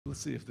Let's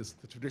see if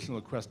the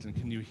traditional question,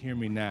 can you hear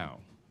me now?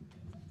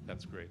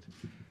 That's great.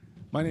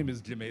 My name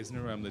is Jim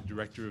Eisner. I'm the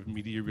Director of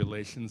Media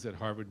Relations at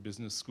Harvard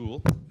Business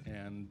School,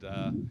 and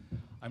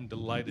I'm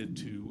delighted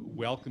to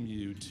welcome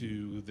you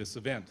to this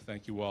event.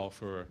 Thank you all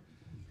for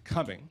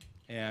coming.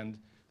 And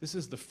this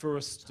is the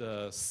first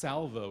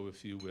salvo,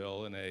 if you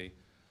will, in a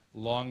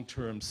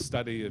long-term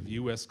study of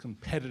U.S.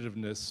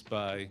 competitiveness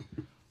by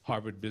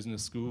Harvard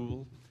Business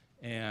School,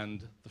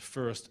 and the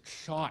first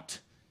shot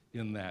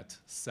in that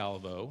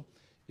salvo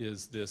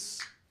is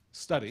this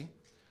study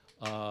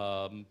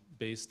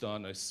based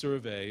on a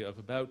survey of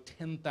about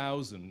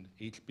 10,000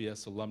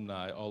 HBS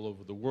alumni all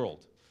over the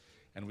world.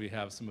 And we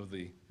have some of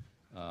the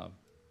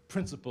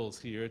principals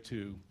here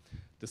to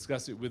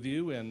discuss it with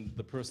you, and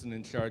the person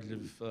in charge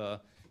of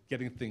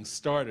getting things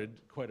started,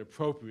 quite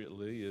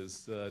appropriately,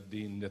 is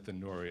Dean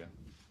Nitin Nohria.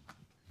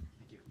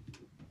 Thank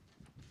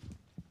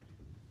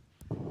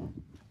you.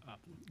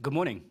 Good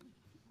morning.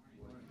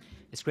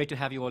 It's great to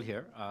have you all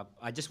here.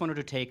 I just wanted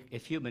to take a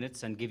few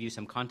minutes and give you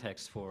some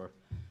context for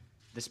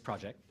this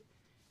project.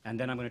 And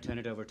then I'm going to turn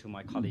it over to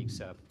my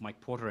colleagues,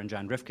 Mike Porter and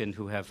Jan Rivkin,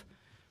 who have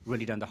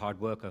really done the hard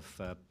work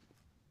of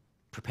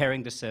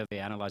preparing the survey,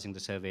 analyzing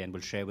the survey, and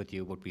will share with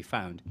you what we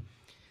found.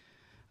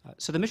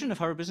 So the mission of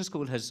Harvard Business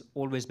School has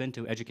always been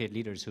to educate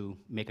leaders who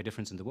make a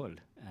difference in the world.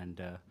 And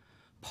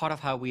part of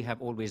how we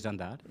have always done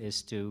that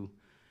is to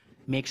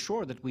make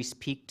sure that we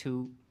speak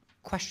to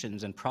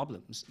questions and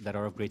problems that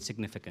are of great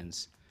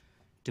significance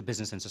to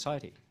business and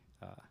society.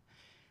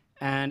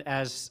 And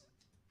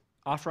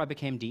after I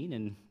became dean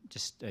in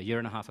just a year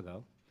and a half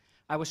ago,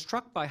 I was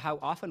struck by how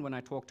often when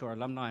I talk to our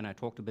alumni and I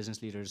talk to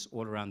business leaders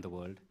all around the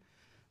world,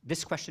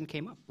 this question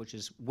came up, which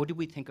is, what do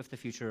we think of the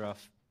future of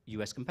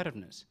US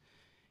competitiveness?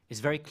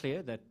 It's very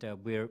clear that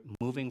we're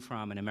moving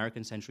from an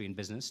American century in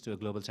business to a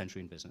global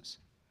century in business.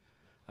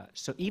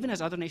 So even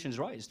as other nations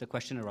rise, the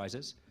question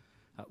arises,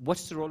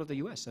 what's the role of the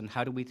US, and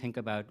how do we think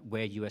about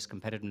where US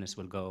competitiveness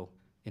will go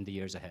in the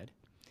years ahead?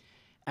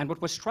 And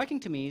what was striking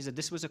to me is that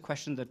this was a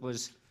question that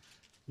was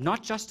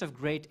not just of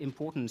great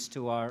importance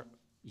to our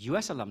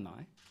US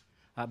alumni,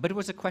 but it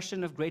was a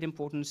question of great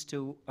importance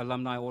to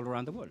alumni all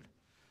around the world.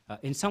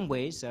 In some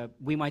ways,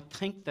 we might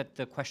think that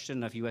the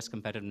question of US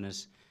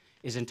competitiveness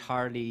is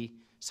entirely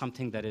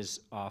something that is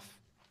of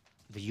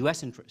the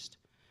US interest,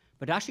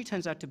 but it actually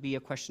turns out to be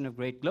a question of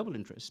great global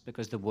interest,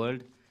 because the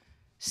world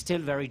still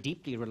very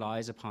deeply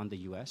relies upon the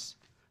US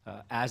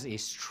as a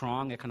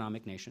strong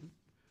economic nation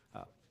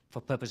for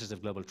purposes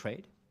of global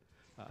trade.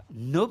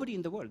 Nobody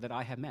in the world that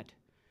I have met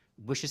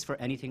wishes for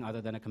anything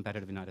other than a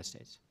competitive United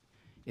States.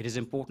 It is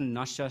important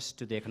not just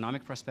to the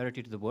economic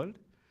prosperity to the world,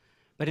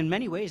 but in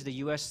many ways the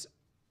US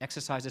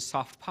exercises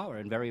soft power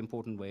in very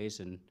important ways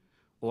in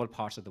all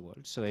parts of the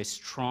world. So a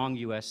strong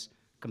US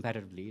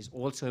competitively is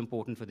also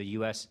important for the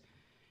US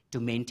to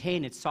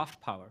maintain its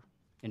soft power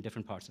in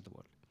different parts of the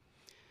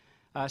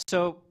world.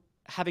 So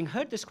having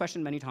heard this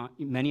question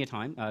many a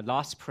time,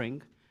 last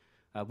spring,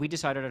 we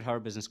decided at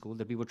Harvard Business School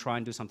that we would try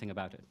and do something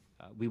about it.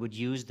 We would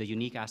use the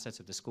unique assets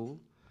of the school.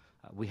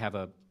 We have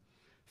a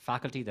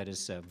faculty that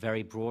is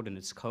very broad in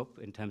its scope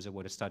in terms of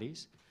what it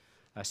studies.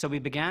 So we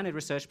began a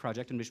research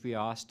project in which we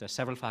asked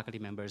several faculty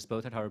members,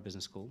 both at Harvard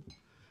Business School,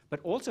 but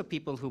also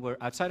people who were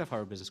outside of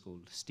Harvard Business School.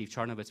 Steve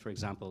Charnovitz, for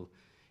example,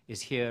 is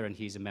here, and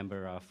he's a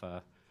member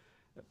of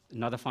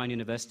another fine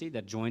university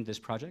that joined this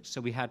project.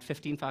 So we had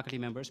 15 faculty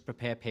members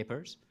prepare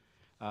papers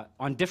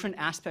on different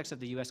aspects of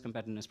the US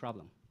competitiveness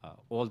problem,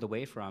 all the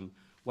way from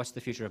what's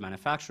the future of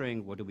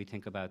manufacturing, what do we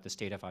think about the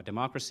state of our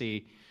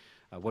democracy,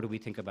 what do we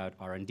think about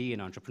R&D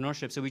and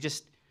entrepreneurship. So we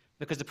just,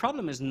 because the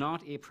problem is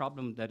not a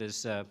problem that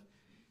is a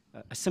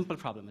simple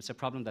problem, it's a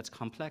problem that's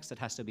complex, that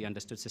has to be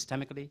understood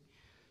systemically.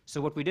 So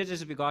what we did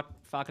is we got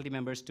faculty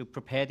members to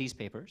prepare these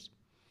papers.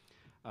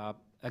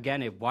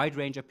 Again, a wide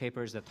range of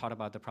papers that thought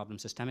about the problem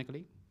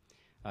systemically.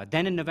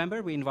 Then in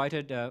November, we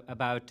invited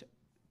about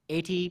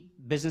 80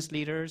 business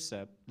leaders,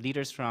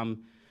 leaders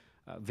from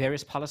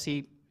various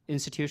policy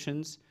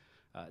institutions,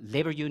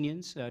 labor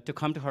unions, to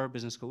come to Harvard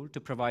Business School to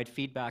provide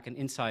feedback and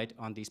insight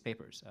on these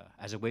papers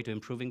as a way to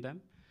improving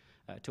them,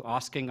 to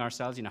asking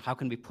ourselves, how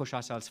can we push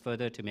ourselves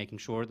further to making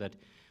sure that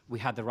we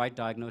had the right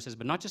diagnosis,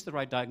 but not just the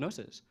right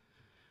diagnosis,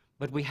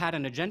 but we had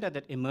an agenda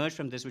that emerged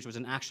from this, which was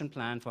an action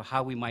plan for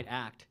how we might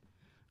act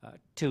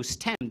to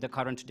stem the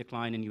current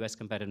decline in US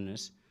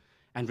competitiveness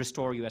and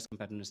restore US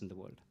competitiveness in the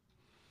world.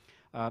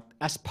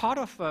 As part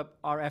of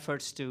our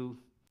efforts to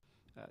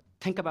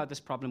think about this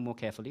problem more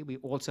carefully, we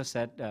also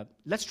said,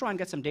 let's try and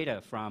get some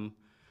data from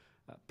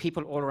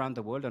people all around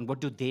the world on what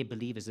do they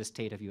believe is the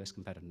state of US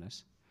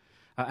competitiveness.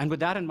 And with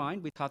that in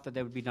mind, we thought that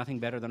there would be nothing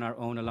better than our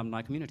own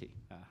alumni community.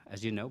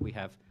 As you know, we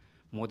have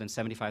more than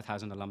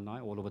 75,000 alumni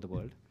all over the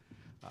world.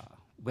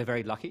 We're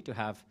very lucky to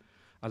have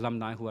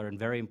alumni who are in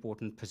very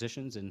important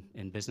positions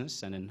in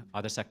business and in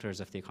other sectors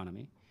of the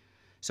economy.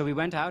 So we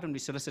went out and we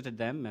solicited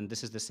them, and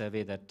this is the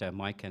survey that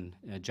Mike and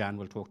Jan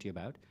will talk to you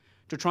about,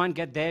 to try and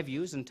get their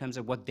views in terms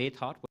of what they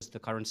thought was the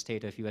current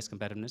state of US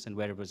competitiveness and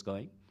where it was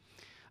going,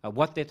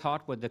 what they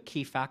thought were the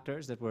key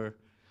factors that were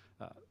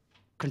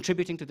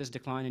contributing to this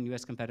decline in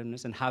US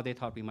competitiveness and how they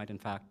thought we might, in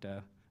fact,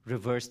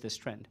 reverse this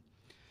trend.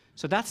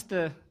 So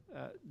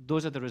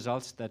those are the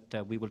results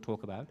that we will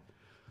talk about.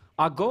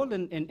 Our goal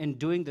in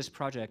doing this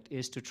project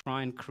is to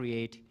try and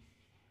create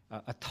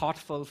a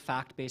thoughtful,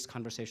 fact-based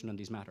conversation on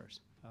these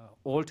matters.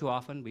 All too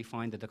often, we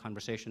find that the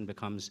conversation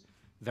becomes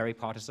very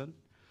partisan.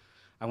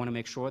 I want to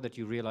make sure that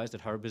you realize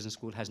that Harvard Business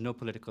School has no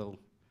political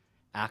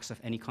acts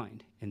of any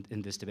kind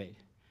in this debate.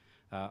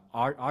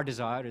 Our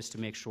desire is to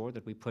make sure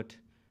that we put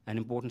an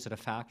important set of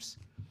facts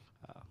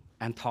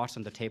and thoughts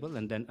on the table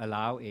and then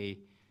allow a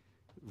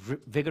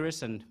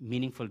vigorous and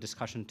meaningful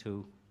discussion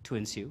to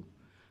ensue.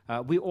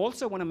 We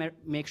also want to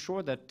make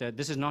sure that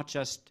this is not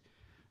just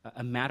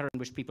a matter in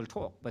which people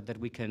talk, but that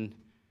we can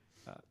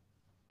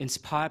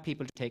inspire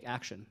people to take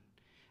action.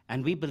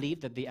 And we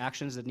believe that the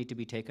actions that need to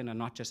be taken are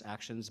not just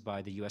actions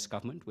by the US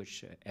government,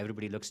 which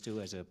everybody looks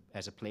to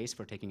as a place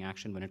for taking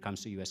action when it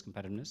comes to US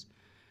competitiveness,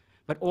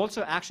 but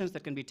also actions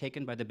that can be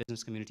taken by the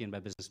business community and by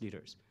business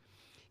leaders.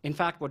 In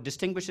fact, what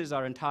distinguishes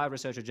our entire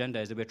research agenda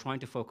is that we're trying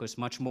to focus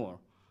much more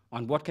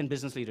on what can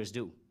business leaders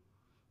do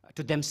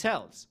to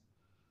themselves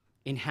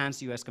enhance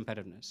US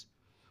competitiveness.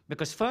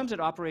 Because firms that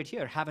operate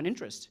here have an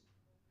interest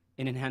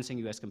in enhancing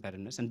US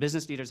competitiveness, and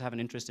business leaders have an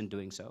interest in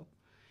doing so.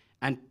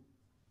 And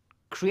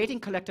creating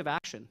collective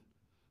action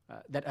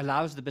that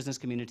allows the business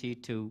community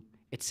to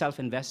itself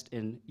invest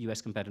in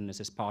US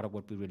competitiveness is part of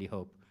what we really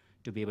hope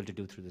to be able to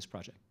do through this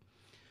project.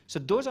 So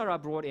those are our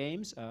broad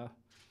aims.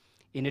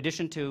 In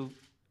addition to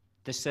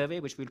the survey,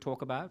 which we'll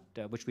talk about,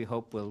 which we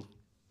hope will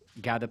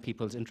gather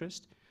people's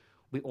interest,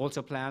 we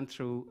also plan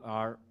through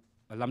our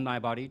alumni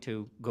body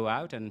to go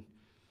out and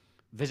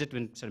visit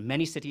in sort of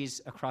many cities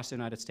across the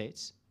United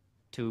States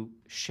to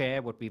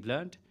share what we've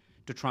learned,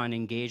 to try and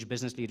engage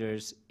business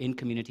leaders in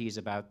communities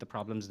about the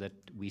problems that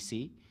we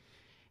see,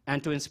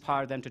 and to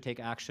inspire them to take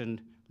action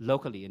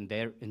locally in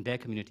their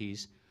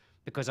communities,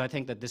 because I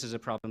think that this is a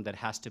problem that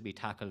has to be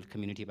tackled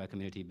community by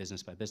community,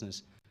 business by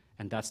business,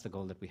 and that's the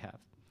goal that we have.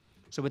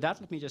 So with that,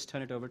 let me just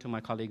turn it over to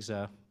my colleagues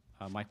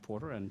Mike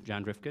Porter and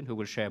Jan Rivkin, who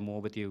will share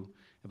more with you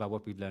about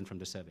what we've learned from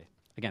the survey.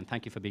 Again,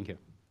 thank you for being here.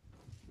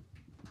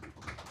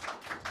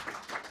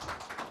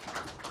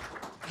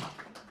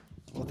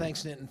 Well,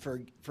 thanks, Nitin,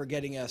 for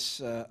getting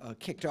us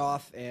kicked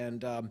off.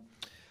 And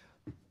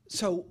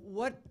so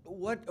what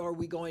are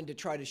we going to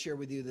try to share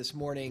with you this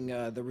morning?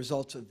 The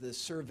results of this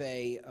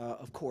survey,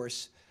 of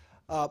course.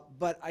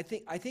 But I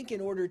think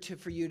in order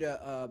for you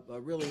to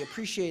really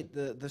appreciate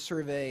the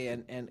survey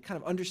and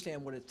kind of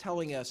understand what it's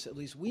telling us, at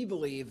least we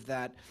believe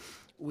that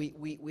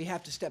we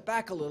have to step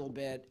back a little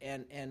bit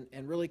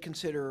and really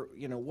consider,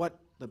 what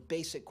the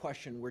basic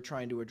question we're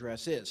trying to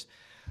address is.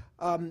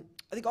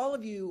 I think all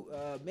of you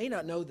may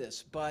not know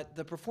this, but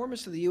the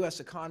performance of the U.S.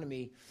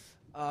 economy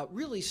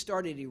really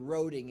started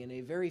eroding in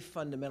a very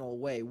fundamental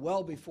way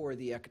well before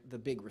the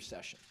big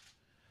recession.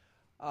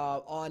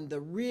 On the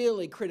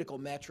really critical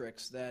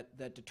metrics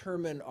that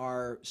determine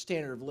our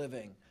standard of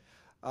living,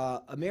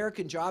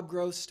 American job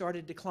growth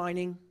started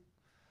declining.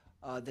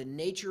 The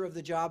nature of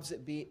the jobs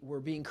that were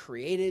being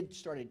created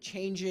started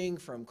changing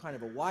from kind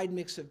of a wide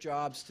mix of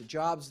jobs to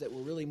jobs that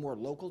were really more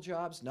local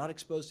jobs, not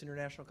exposed to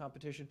international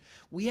competition.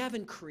 We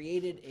haven't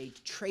created a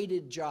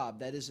traded job,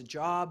 that is a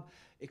job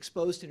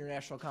exposed to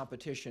international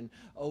competition,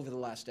 over the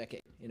last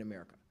decade in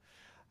America.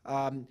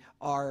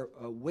 Our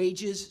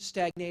wages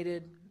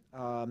stagnated,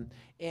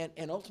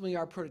 and ultimately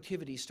our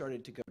productivity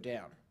started to go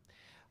down.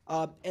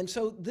 And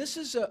so this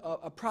is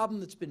a problem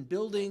that's been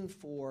building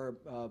for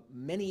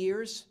many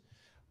years.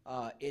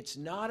 It's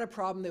not a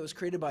problem that was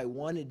created by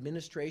one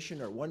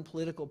administration or one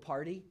political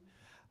party.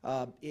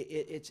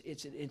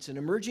 It's an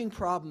emerging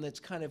problem that's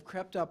kind of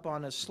crept up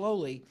on us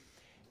slowly,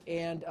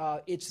 and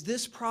it's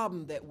this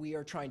problem that we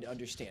are trying to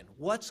understand.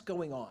 What's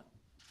going on?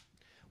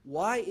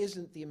 Why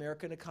isn't the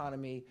American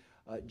economy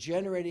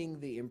generating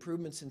the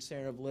improvements in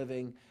standard of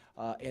living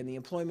and the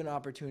employment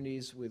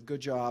opportunities with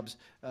good jobs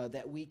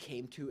that we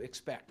came to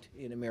expect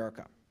in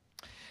America?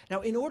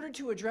 Now, in order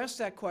to address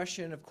that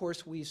question, of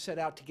course, we set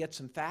out to get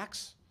some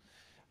facts.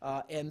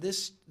 And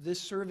this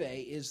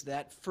survey is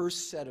that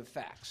first set of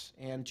facts.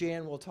 And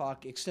Jan will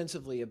talk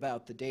extensively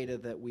about the data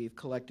that we've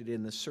collected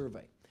in this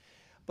survey.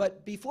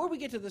 But before we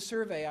get to the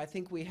survey, I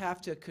think we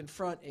have to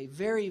confront a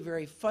very,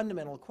 very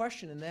fundamental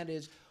question, and that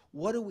is,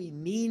 what do we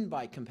mean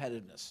by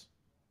competitiveness?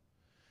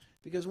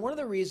 Because one of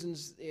the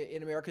reasons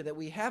in America that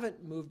we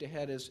haven't moved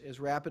ahead as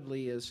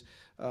rapidly as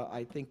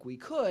I think we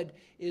could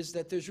is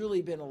that there's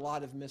really been a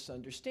lot of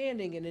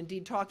misunderstanding and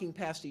indeed talking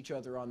past each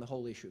other on the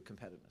whole issue of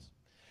competitiveness.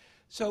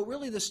 So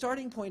really the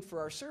starting point for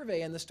our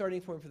survey and the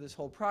starting point for this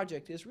whole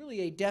project is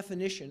really a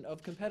definition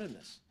of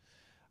competitiveness,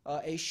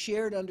 a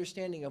shared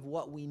understanding of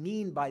what we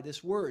mean by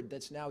this word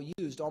that's now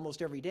used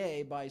almost every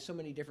day by so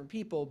many different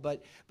people,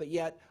 but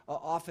yet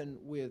often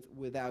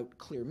without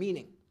clear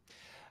meaning.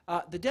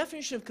 The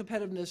definition of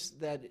competitiveness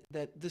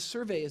that this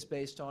survey is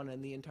based on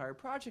and the entire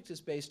project is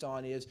based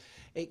on is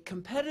a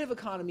competitive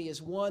economy is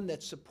one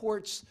that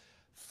supports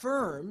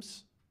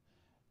firms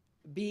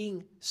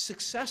being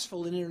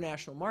successful in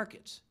international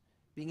markets,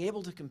 being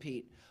able to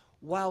compete,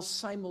 while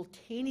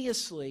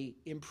simultaneously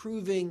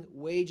improving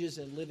wages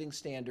and living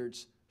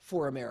standards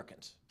for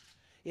Americans.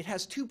 It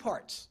has two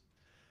parts.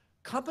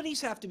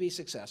 Companies have to be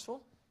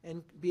successful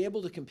and be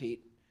able to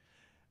compete,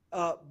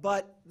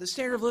 but the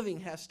standard of living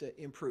has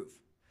to improve.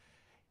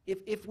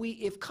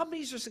 If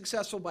companies are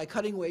successful by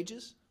cutting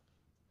wages,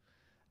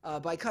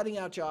 by cutting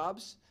out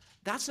jobs,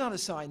 that's not a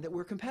sign that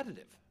we're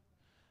competitive.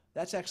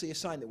 That's actually a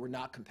sign that we're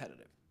not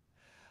competitive.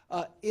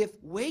 If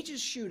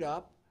wages shoot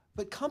up,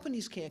 but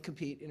companies can't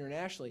compete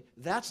internationally,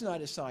 that's not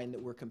a sign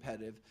that we're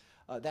competitive.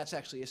 That's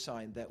actually a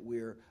sign that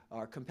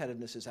our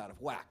competitiveness is out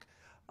of whack.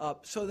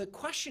 So the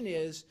question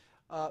is,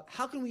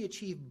 how can we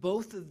achieve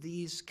both of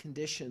these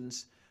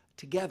conditions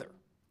together?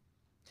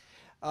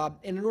 And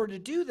in order to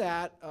do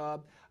that,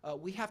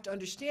 we have to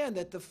understand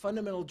that the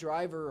fundamental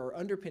driver or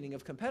underpinning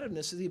of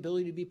competitiveness is the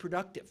ability to be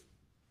productive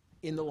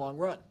in the long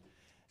run.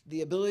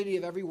 The ability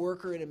of every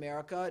worker in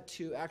America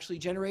to actually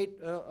generate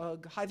a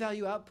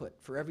high-value output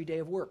for every day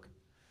of work.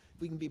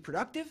 If we can be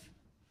productive,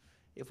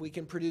 if we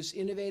can produce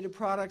innovative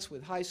products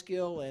with high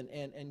skill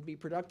and be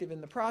productive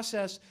in the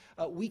process,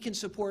 we can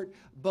support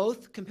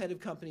both competitive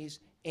companies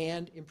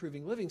and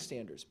improving living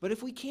standards. But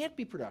if we can't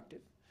be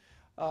productive,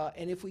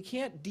 and if we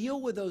can't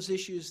deal with those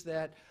issues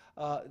that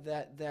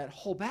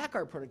hold back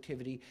our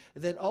productivity,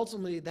 then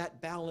ultimately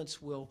that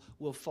balance will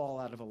fall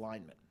out of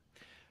alignment.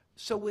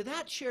 So with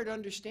that shared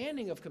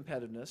understanding of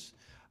competitiveness,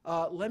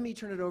 let me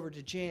turn it over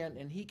to Jan,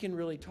 and he can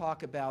really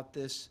talk about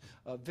this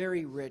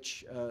very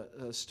rich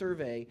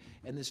survey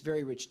and this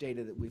very rich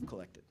data that we've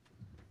collected.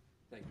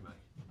 Thank you, Mike.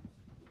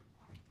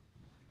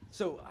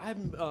 So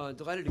I'm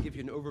delighted to give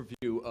you an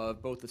overview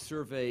of both the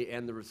survey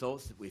and the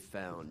results that we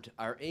found.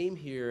 Our aim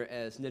here,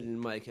 as Nitin and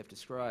Mike have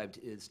described,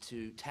 is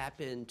to tap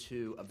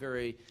into a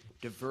very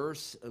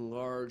diverse and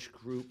large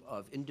group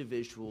of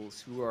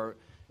individuals who are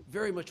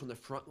very much on the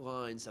front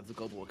lines of the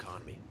global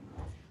economy.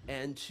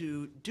 And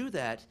to do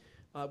that,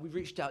 we've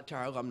reached out to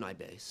our alumni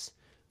base,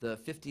 the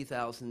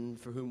 50,000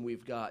 for whom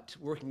we've got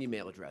working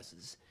email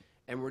addresses.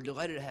 And we're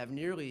delighted to have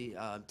nearly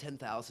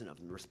 10,000 of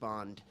them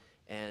respond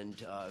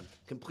and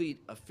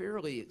complete a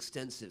fairly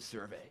extensive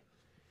survey.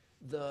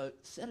 The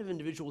set of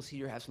individuals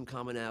here have some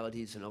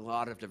commonalities and a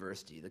lot of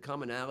diversity. The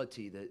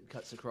commonality that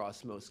cuts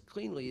across most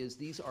cleanly is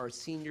these are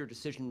senior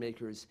decision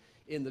makers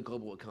in the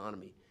global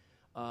economy.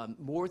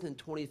 More than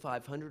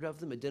 2,500 of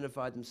them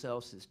identified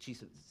themselves as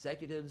chief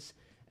executives,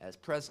 as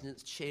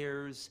presidents,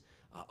 chairs,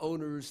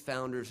 owners,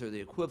 founders, or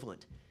the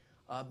equivalent.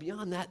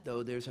 Beyond that,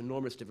 though, there's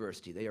enormous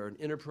diversity. They are in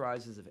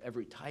enterprises of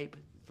every type,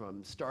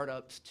 from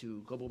startups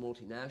to global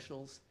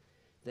multinationals.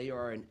 They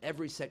are in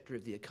every sector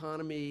of the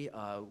economy,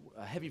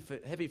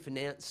 heavy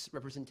finance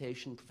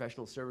representation,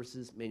 professional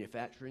services,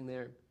 manufacturing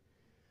there.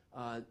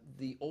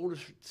 The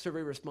oldest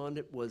survey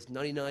respondent was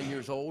 99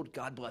 years old,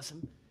 God bless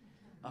him.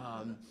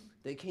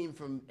 They came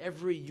from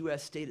every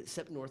U.S. state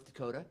except North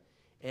Dakota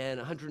and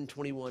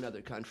 121 other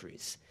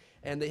countries.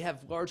 And they have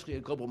largely a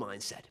global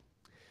mindset.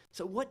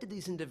 So what did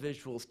these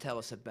individuals tell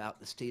us about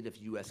the state of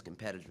U.S.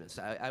 competitiveness?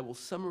 I will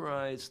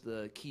summarize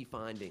the key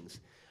findings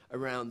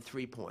around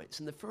 3 points.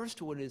 And the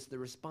first one is the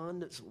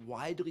respondents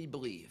widely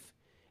believe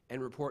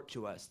and report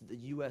to us that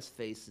the U.S.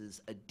 faces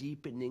a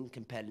deepening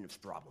competitiveness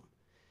problem.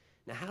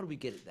 Now, how do we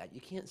get at that? You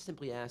can't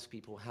simply ask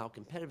people how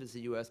competitive is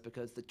the U.S.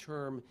 because the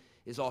term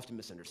is often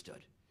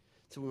misunderstood.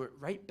 So we went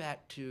right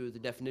back to the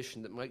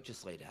definition that Mike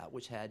just laid out,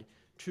 which had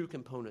two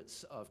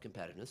components of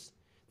competitiveness: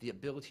 the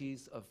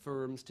abilities of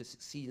firms to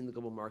succeed in the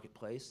global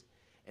marketplace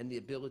and the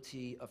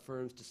ability of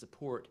firms to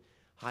support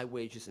high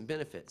wages and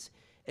benefits.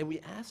 And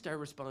we asked our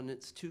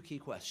respondents two key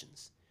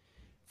questions.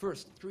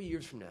 First, 3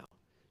 years from now,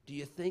 do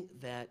you think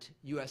that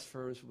U.S.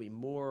 firms will be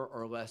more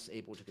or less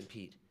able to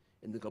compete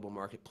in the global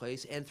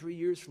marketplace? And 3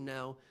 years from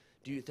now,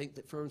 do you think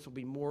that firms will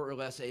be more or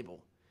less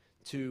able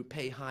to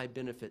pay high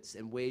benefits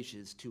and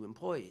wages to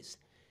employees?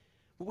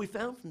 What we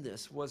found from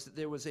this was that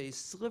there was a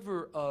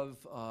sliver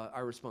of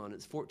our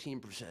respondents,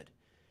 14%,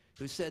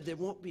 who said there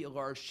won't be a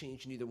large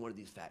change in either one of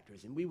these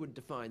factors, and we would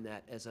define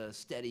that as a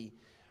steady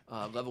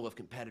level of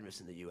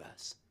competitiveness in the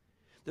U.S.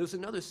 There was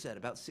another set,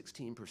 about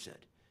 16%,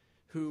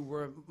 who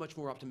were much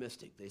more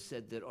optimistic. They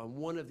said that on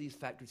one of these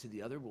factors or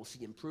the other, we'll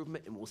see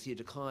improvement and we'll see a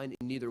decline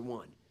in neither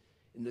one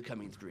in the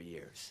coming 3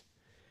 years.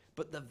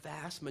 But the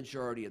vast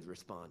majority of the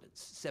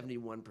respondents,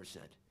 71%,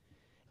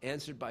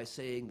 answered by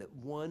saying that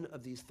one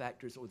of these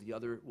factors or the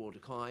other will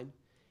decline.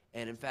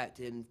 And in fact,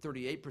 in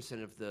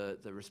 38% of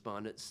the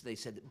respondents, they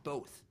said that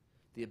both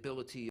the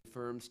ability of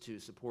firms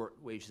to support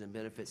wages and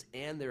benefits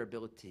and their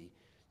ability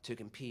to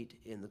compete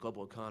in the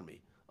global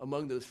economy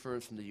among those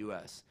firms from the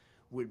U.S.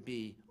 would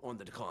be on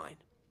the decline.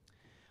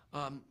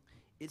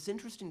 It's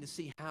interesting to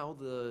see how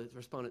the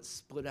respondents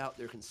split out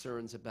their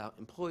concerns about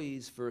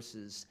employees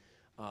versus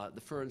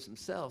the firms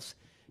themselves.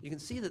 You can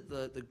see that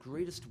the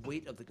greatest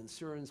weight of the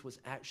concerns was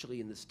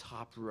actually in this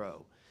top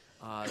row.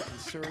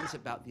 Concerns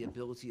about the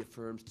ability of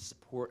firms to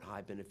support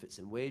high benefits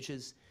and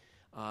wages.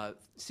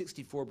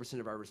 64%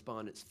 of our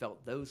respondents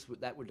felt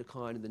that would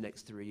decline in the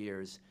next 3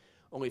 years.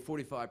 Only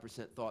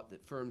 45% thought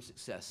that firm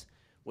success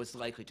was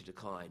likely to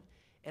decline.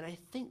 And I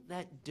think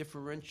that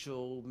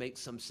differential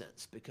makes some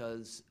sense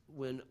because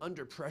when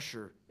under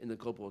pressure in the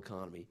global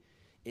economy,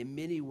 in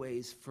many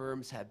ways,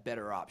 firms have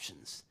better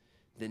options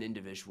than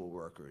individual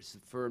workers.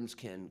 Firms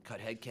can cut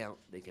headcount,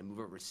 they can move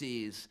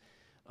overseas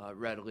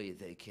readily,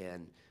 they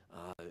can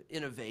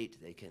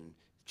innovate, they can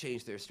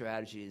change their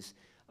strategies.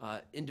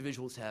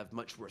 Individuals have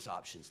much worse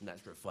options, and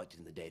that's reflected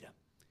in the data.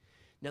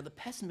 Now, the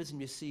pessimism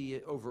you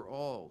see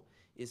overall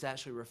is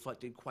actually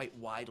reflected quite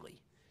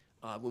widely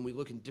when we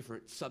look in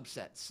different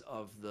subsets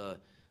of the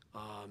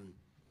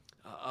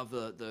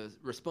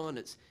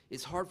respondents.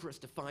 It's hard for us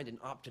to find an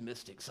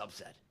optimistic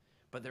subset,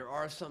 but there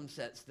are some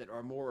sets that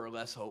are more or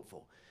less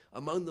hopeful.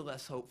 Among the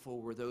less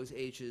hopeful were those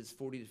ages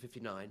 40 to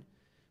 59,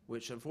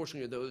 which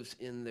unfortunately are those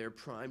in their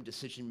prime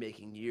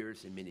decision-making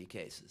years in many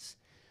cases.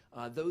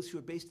 Those who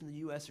are based in the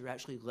U.S. are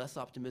actually less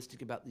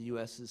optimistic about the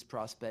U.S.'s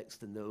prospects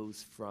than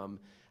those from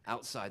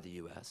outside the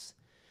U.S.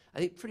 I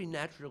think pretty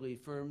naturally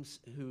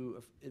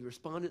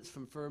respondents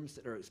from firms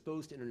that are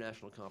exposed to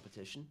international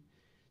competition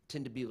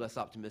tend to be less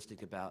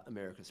optimistic about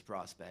America's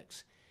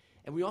prospects.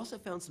 And we also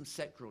found some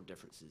sectoral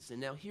differences.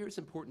 And now here it's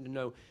important to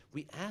know,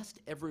 we asked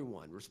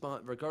everyone,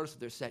 regardless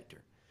of their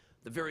sector,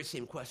 the very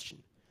same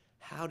question.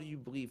 How do you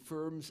believe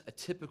firms, a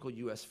typical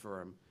U.S.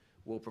 firm,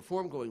 will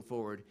perform going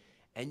forward?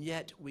 And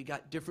yet we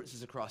got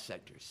differences across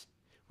sectors,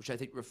 which I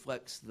think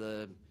reflects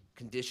the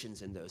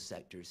conditions in those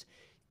sectors.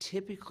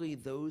 Typically,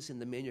 those in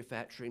the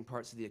manufacturing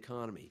parts of the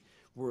economy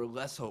were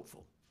less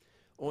hopeful.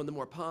 On the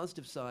more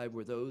positive side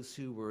were those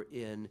who were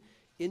in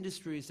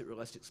industries that were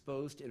less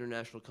exposed to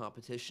international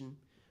competition,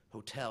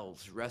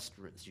 hotels,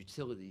 restaurants,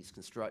 utilities,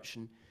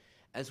 construction,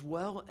 as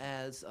well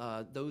as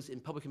those in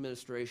public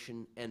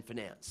administration and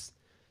finance.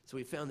 So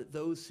we found that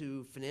those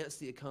who finance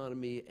the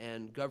economy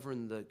and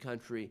govern the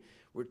country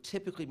were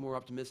typically more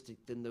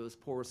optimistic than those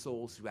poor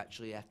souls who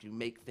actually have to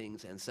make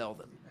things and sell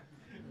them.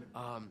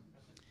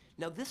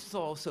 Now, this is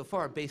all so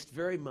far based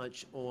very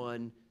much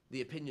on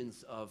the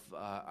opinions of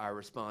our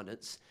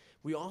respondents.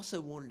 We also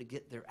wanted to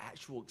get their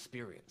actual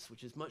experience,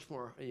 which is much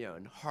more,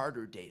 and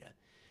harder data.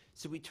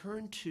 So we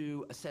turned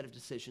to a set of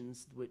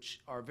decisions which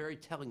are very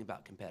telling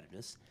about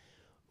competitiveness.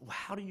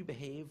 How do you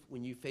behave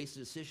when you face a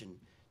decision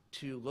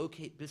to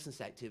locate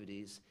business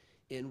activities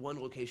in one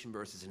location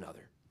versus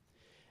another?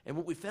 And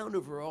what we found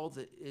overall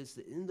is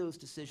that in those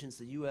decisions,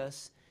 the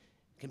U.S.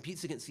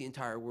 competes against the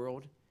entire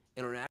world,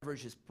 and on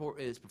average is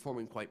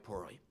performing quite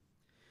poorly.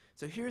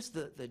 So here's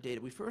the data.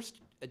 We first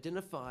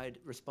identified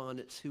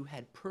respondents who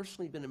had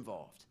personally been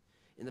involved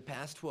in the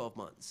past 12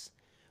 months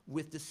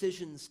with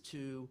decisions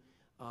to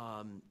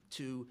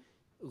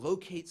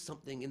locate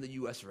something in the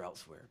U.S. or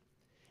elsewhere.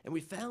 And we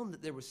found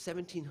that there were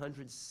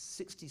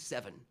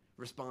 1,767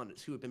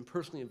 respondents who had been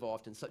personally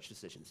involved in such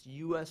decisions,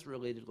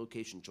 U.S.-related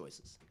location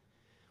choices,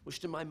 which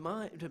to my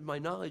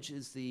knowledge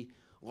is the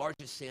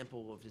largest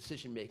sample of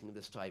decision-making of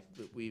this type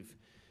that we've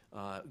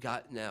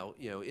got now,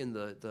 in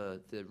the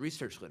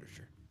research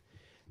literature.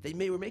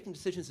 They were making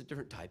decisions of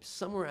different types.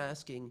 Some were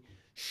asking,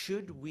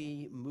 should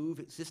we move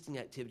existing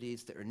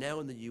activities that are now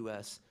in the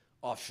U.S.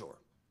 offshore,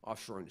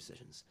 offshoring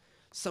decisions.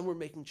 Some were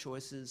making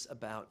choices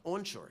about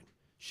onshoring.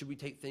 Should we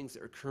take things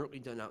that are currently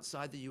done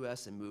outside the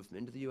U.S. and move them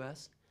into the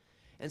U.S.?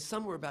 And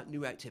some were about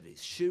new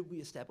activities. Should we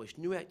establish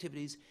new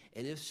activities,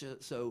 and if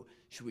so,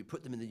 should we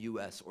put them in the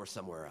U.S. or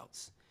somewhere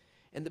else?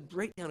 And the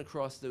breakdown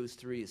across those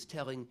three is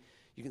telling.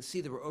 You can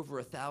see there were over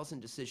 1,000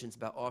 decisions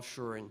about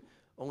offshoring,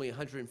 only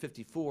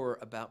 154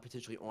 about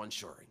potentially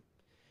onshoring.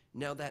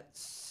 Now that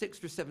 6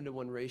 to 7 to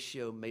 1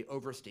 ratio may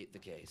overstate the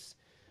case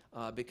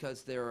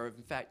because there are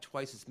in fact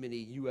twice as many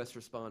U.S.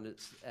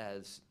 respondents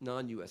as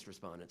non-U.S.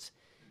 respondents.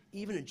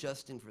 Even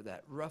adjusting for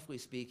that, roughly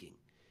speaking,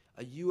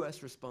 a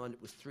U.S.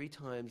 respondent was 3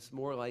 times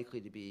more likely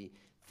to be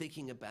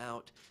thinking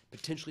about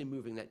potentially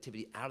moving an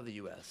activity out of the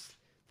U.S.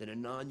 than a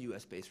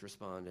non-U.S. based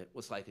respondent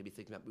was likely to be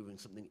thinking about moving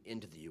something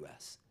into the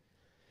U.S.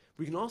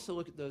 We can also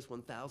look at those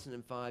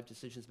 1,005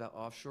 decisions about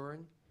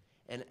offshoring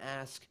and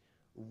ask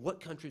what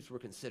countries were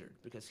considered,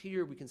 because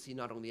here we can see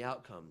not only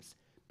outcomes,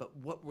 but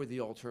what were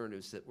the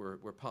alternatives that were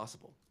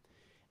possible.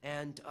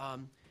 And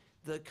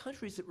the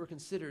countries that were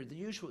considered,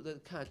 the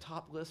kind of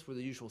top list were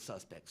the usual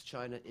suspects: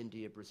 China,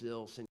 India,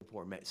 Brazil,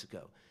 Singapore,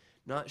 Mexico.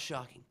 Not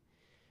shocking.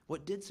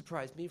 What did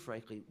surprise me,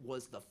 frankly,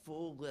 was the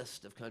full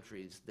list of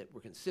countries that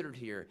were considered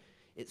here.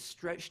 It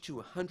stretched to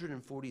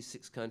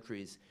 146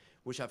 countries,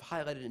 which I've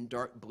highlighted in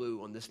dark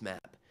blue on this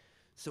map.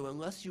 So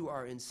unless you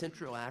are in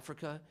Central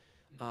Africa,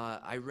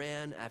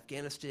 Iran,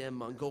 Afghanistan,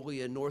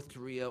 Mongolia, North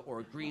Korea,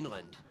 or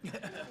Greenland,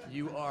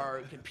 you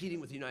are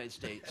competing with the United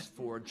States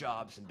for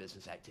jobs and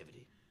business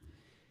activity.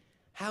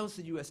 How's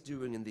the U.S.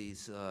 doing in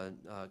these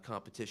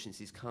competitions,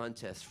 these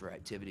contests for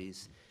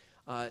activities?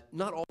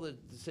 Not all the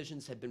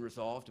decisions have been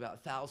resolved.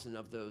 About 1,000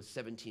 of those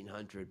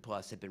 1,700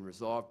 plus have been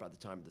resolved by the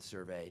time of the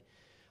survey.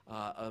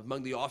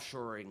 Among the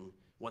offshoring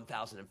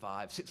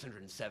 1,005,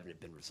 607 have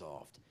been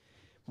resolved.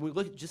 When we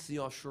look at just the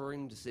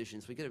offshoring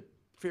decisions, we get a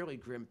fairly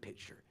grim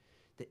picture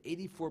that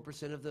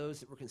 84% of those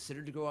that were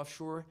considered to go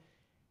offshore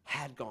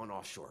had gone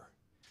offshore,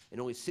 and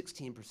only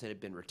 16% had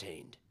been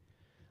retained.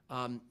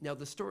 Now,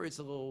 the story is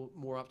a little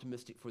more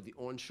optimistic for the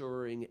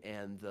onshoring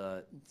and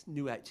the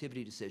new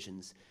activity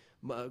decisions.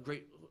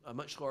 A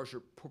much larger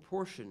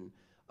proportion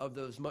of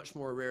those much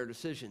more rare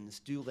decisions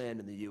do land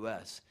in the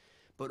U.S.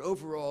 But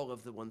overall,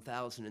 of the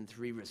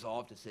 1,003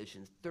 resolved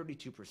decisions,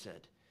 32%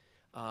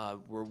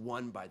 were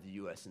won by the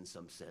U.S. in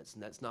some sense,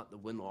 and that's not the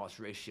win-loss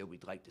ratio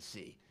we'd like to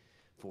see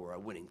for a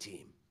winning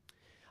team.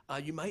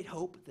 You might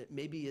hope that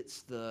maybe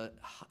it's the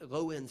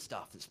low-end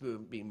stuff that's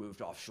being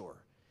moved offshore,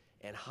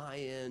 and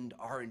high-end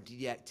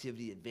R&D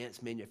activity,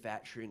 advanced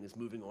manufacturing is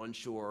moving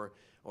onshore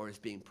or is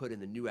being put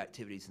into new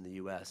activities in the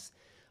U.S.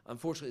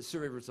 Unfortunately, the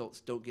survey results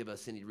don't give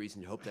us any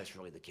reason to hope that's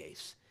really the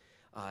case.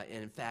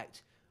 And in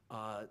fact,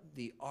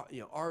 the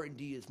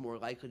R&D is more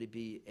likely to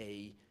be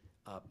a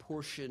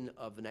portion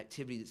of an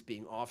activity that's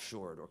being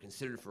offshored or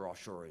considered for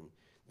offshoring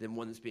than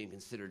one that's being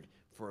considered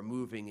for a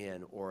moving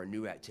in or a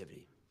new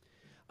activity.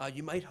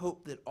 You might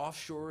hope that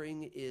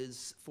offshoring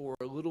is for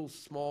little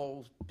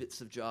small bits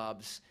of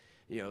jobs,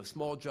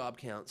 small job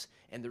counts,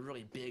 and the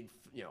really big,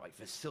 like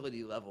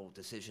facility level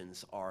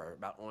decisions are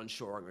about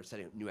onshoring or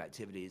setting up new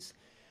activities.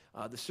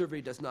 The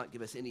survey does not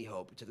give us any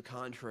hope. To the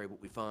contrary,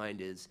 what we find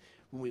is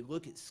when we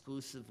look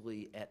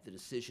exclusively at the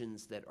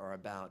decisions that are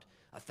about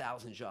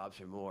 1,000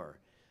 jobs or more,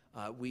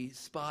 we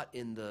spot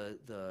in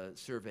the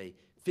survey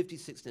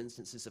 56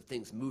 instances of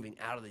things moving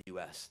out of the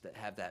U.S. that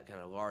have that kind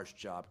of large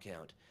job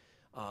count.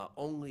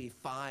 Only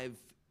 5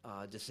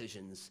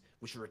 decisions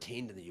which are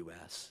retained in the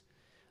U.S.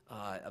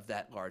 Of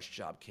that large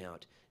job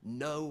count.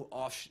 No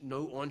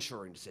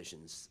onshoring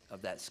decisions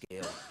of that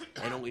scale,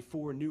 and only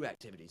 4 new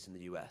activities in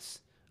the U.S.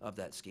 of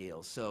that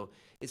scale. So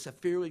it's a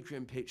fairly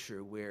grim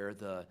picture where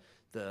the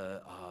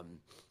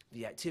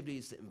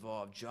activities that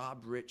involve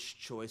job-rich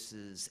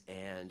choices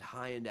and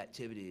high-end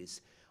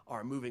activities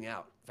are moving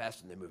out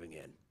faster than they're moving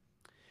in.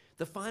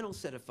 The final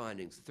set of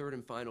findings, the third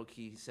and final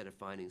key set of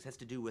findings, has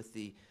to do with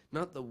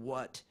not the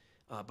what,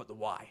 but the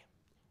why.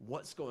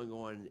 What's going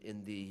on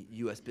in the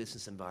U.S.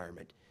 business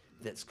environment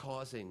that's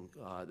causing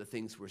the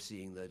things we're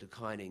seeing, the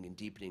declining and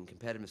deepening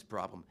competitiveness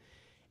problem.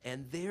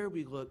 And there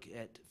we look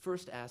at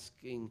first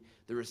asking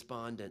the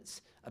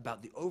respondents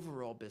about the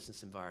overall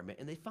business environment,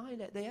 and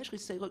they actually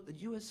say, look, the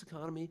U.S.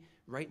 economy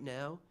right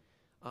now,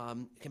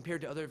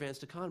 compared to other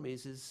advanced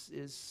economies,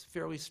 is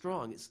fairly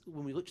strong. It's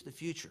when we look to the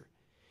future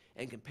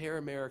and compare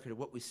America to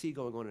what we see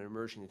going on in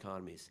emerging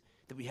economies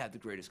that we have the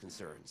greatest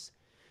concerns.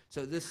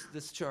 So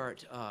this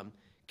chart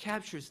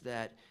captures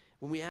that.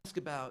 When we ask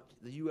about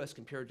the U.S.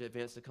 compared to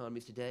advanced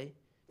economies today,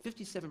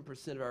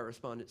 57% of our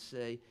respondents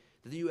say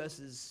that the U.S.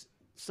 is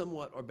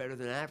somewhat or better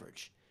than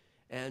average,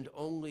 and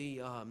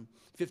only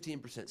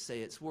 15%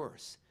 say it's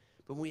worse.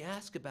 But when we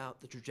ask about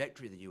the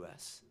trajectory of the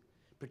U.S.,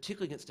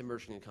 particularly against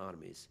emerging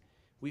economies,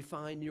 we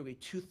find nearly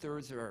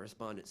 2/3 of our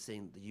respondents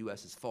saying the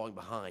U.S. is falling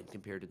behind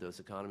compared to those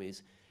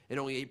economies, and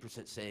only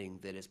 8% saying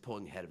that it's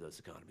pulling ahead of those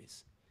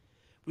economies.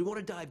 We want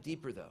to dive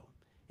deeper, though,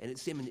 and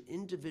examine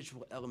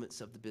individual elements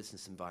of the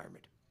business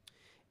environment.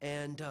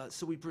 And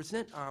so we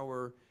present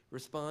our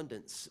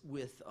respondents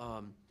with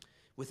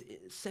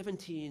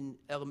 17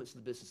 elements of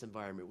the business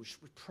environment, which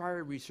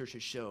prior research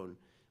has shown,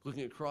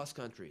 looking across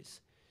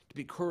countries, to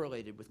be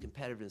correlated with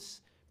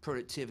competitiveness,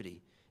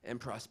 productivity, and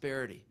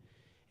prosperity.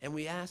 And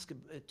we ask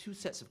 2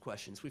 sets of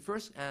questions. We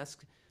first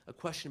ask a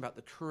question about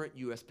the current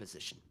U.S.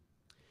 position.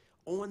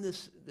 On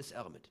this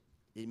element,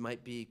 it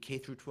might be K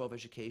through 12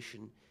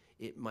 education,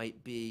 it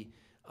might be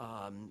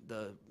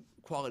the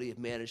quality of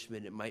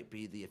management, it might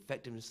be the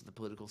effectiveness of the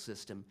political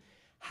system.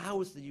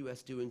 How is the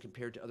U.S. doing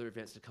compared to other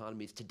advanced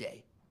economies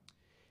today?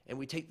 And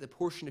we take the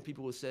portion of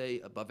people who say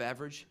above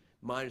average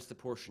minus the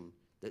portion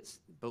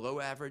that's below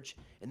average,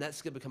 and that's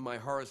going to become my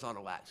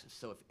horizontal axis.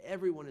 So if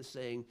everyone is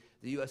saying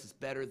the U.S. is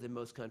better than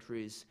most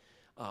countries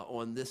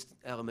on this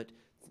element,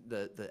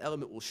 the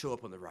element will show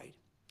up on the right.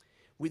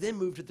 We then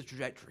move to the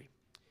trajectory,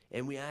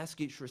 and we ask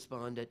each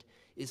respondent,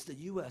 is the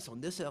U.S. on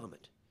this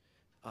element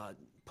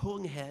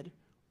pulling ahead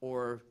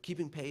or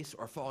keeping pace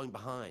or falling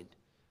behind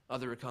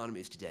other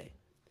economies today?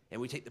 And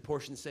we take the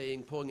portion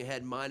saying pulling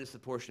ahead minus the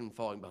portion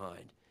falling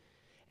behind.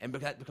 And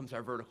that becomes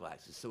our vertical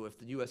axis. So if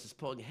the U.S. is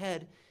pulling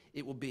ahead,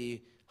 it will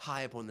be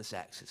high up on this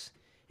axis.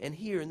 And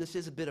here, and this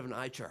is a bit of an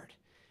eye chart,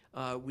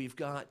 we've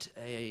got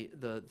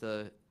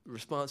the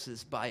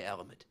responses by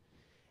element.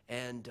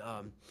 And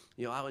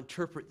I'll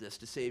interpret this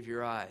to save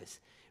your eyes.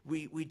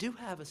 We do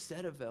have a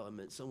set of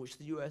elements on which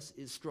the U.S.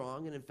 is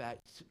strong and, in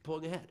fact,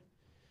 pulling ahead.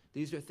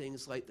 These are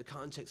things like the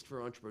context for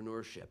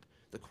entrepreneurship,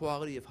 the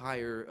quality of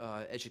higher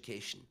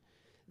education,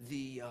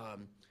 the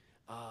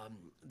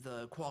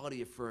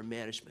quality of firm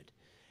management.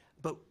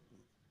 But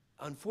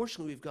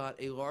unfortunately, we've got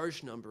a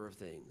large number of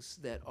things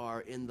that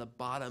are in the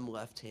bottom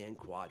left-hand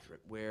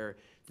quadrant where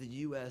the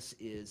U.S.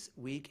 is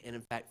weak and,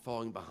 in fact,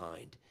 falling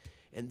behind.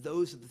 And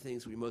those are the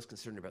things we're most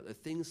concerned about. They're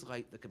things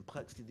like the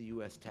complexity of the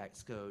U.S.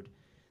 tax code,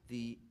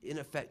 the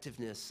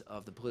ineffectiveness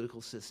of the political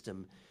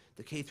system,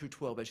 the K through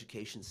 12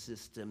 education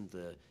system,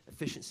 the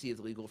efficiency of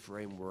the legal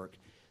framework,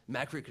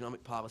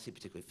 macroeconomic policy,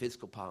 particularly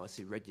fiscal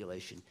policy,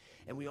 regulation.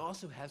 And we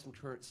also have some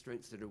current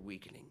strengths that are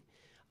weakening.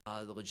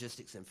 the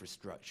logistics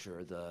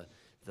infrastructure, the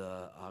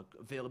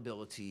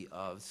availability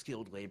of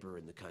skilled labor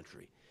in the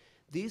country.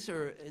 These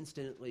are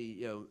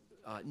incidentally,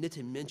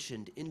 Nitin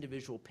mentioned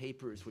individual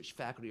papers which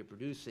faculty are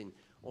producing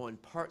on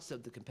parts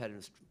of the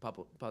competitiveness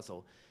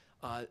puzzle.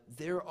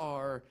 There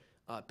are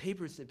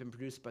papers that have been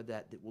produced by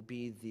that will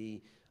be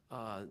the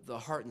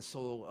heart and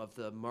soul of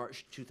the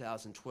March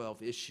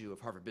 2012 issue of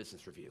Harvard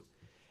Business Review.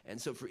 And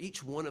so for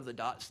each one of the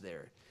dots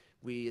there,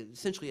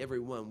 essentially every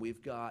one,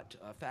 we've got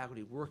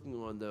faculty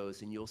working on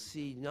those, and you'll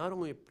see not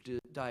only a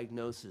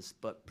diagnosis,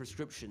 but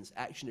prescriptions,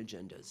 action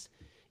agendas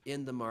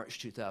in the March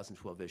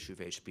 2012 issue of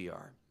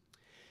HBR.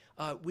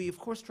 We, of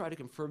course, try to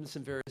confirm this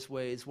in various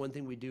ways. One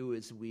thing we do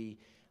is we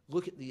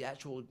look at the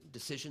actual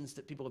decisions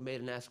that people have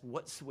made and ask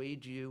what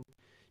swayed you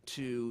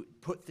to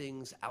put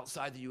things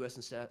outside the U.S.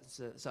 and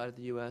inside of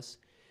the U.S.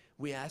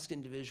 We ask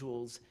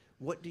individuals,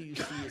 what do you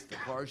see as the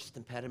largest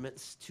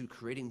impediments to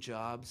creating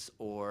jobs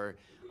or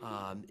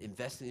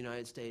investing in the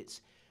United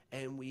States?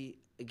 And we,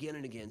 again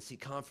and again, see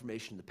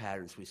confirmation of the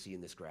patterns we see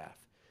in this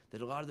graph,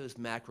 that a lot of those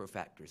macro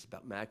factors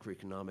about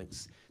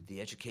macroeconomics,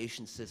 the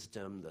education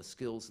system, the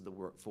skills of the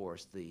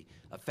workforce, the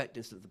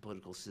effectiveness of the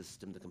political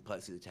system, the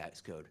complexity of the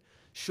tax code,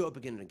 show up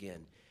again and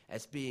again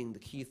as being the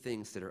key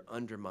things that are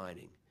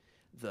undermining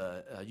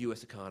the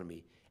U.S.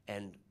 economy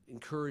and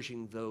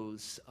encouraging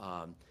those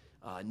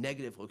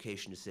negative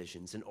location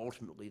decisions and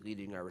ultimately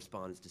leading our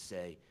respondents to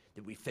say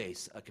that we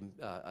face a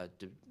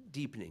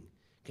deepening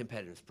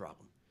competitiveness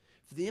problem.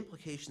 For the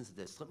implications of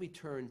this, let me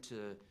turn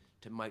to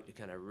Mike to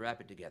kind of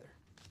wrap it together.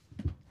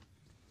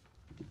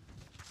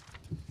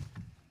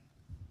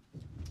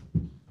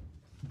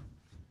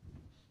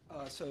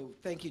 So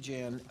thank you,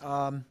 Jan.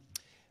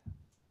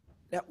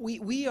 Now,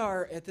 we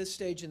are at this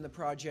stage in the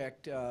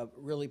project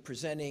really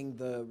presenting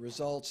the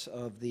results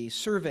of the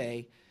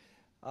survey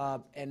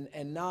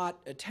and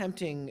not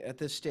attempting at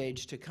this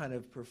stage to kind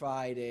of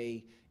provide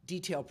a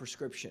detailed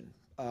prescription.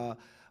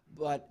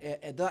 But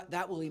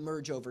that will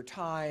emerge over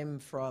time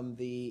from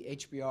the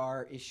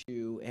HBR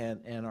issue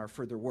and our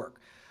further work.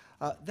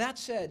 That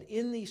said,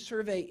 in the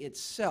survey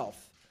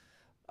itself,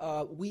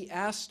 we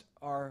asked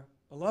our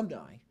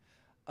alumni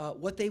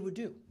what they would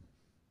do.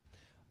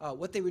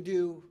 What they would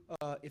do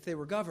if they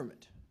were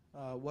government.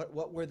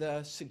 What were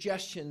the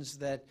suggestions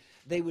that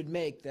they would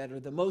make that are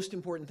the most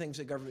important things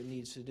that government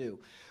needs to do.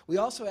 We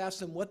also asked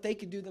them what they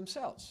could do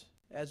themselves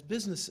as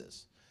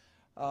businesses.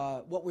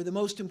 What were the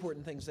most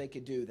important things they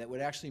could do that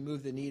would actually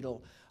move the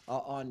needle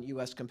on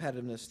U.S.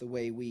 competitiveness the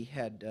way we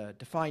had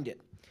defined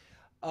it.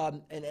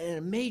 And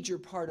a major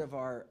part of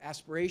our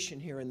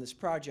aspiration here in this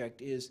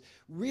project is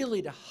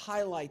really to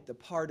highlight the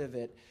part of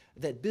it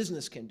that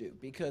business can do,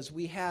 because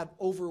we have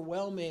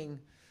overwhelming,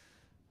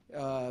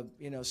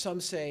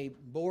 some say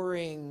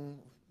boring,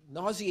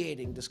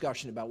 nauseating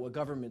discussion about what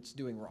government's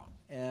doing wrong,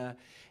 and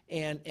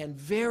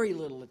very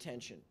little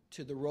attention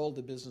to the role of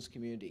the business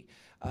community.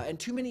 And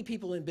too many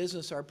people in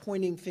business are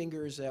pointing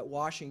fingers at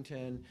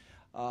Washington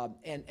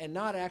and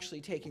not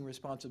actually taking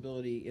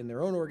responsibility in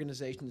their own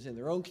organizations, in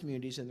their own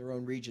communities, in their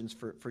own regions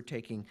for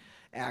taking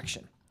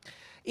action.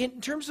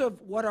 In terms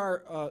of what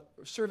our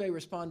survey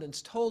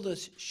respondents told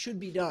us should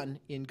be done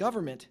in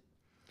government,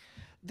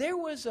 there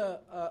was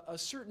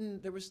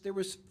there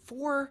was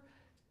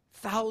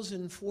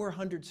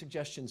 4,400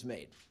 suggestions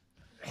made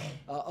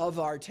of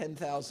our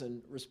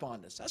 10,000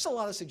 respondents. That's a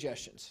lot of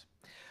suggestions.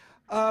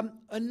 A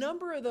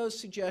number of those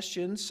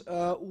suggestions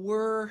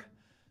were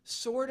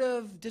sort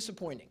of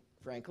disappointing,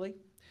 frankly.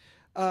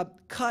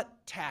 Cut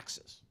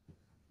taxes.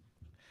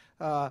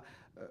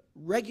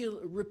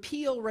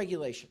 Repeal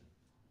regulation.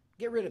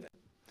 Get rid of it.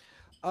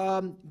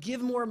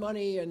 Give more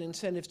money and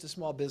incentives to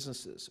small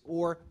businesses,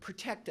 or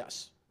protect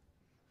us.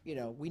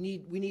 We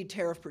need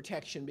tariff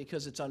protection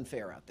because it's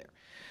unfair out there.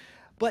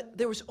 But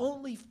there was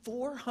only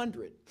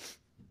 400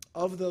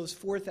 of those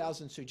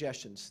 4,000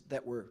 suggestions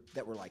that were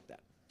like that.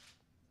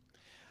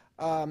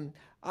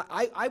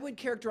 I would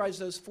characterize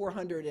those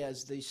 400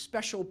 as the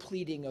special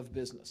pleading of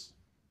business.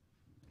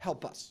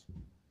 Help us.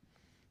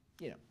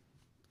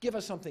 Give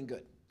us something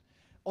good.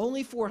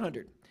 Only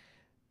 400.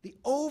 The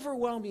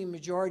overwhelming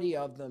majority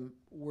of them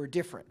were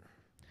different.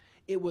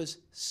 It was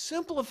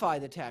simplify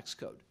the tax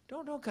code.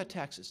 Don't cut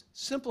taxes.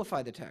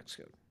 Simplify the tax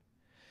code.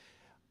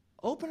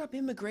 Open up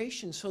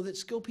immigration so that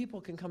skilled people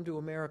can come to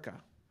America.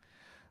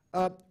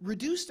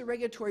 Reduce the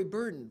regulatory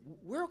burden.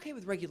 We're okay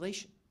with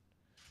regulation.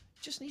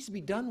 It just needs to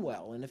be done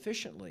well and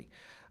efficiently.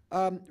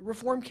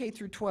 Reform K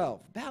through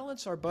 12.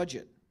 Balance our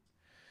budget.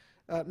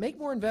 Make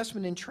more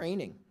investment in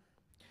training.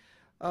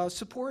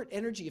 Support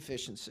energy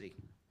efficiency.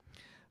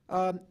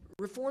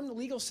 Reform the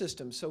legal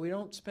system so we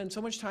don't spend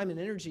so much time and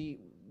energy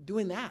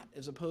doing that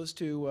as opposed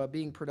to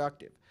being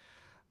productive,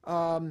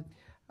 and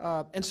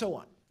so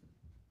on.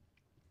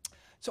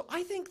 So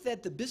I think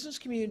that the business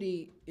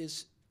community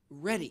is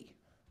ready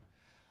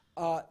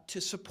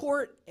to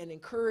support and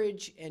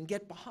encourage and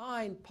get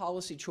behind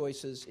policy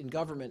choices in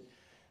government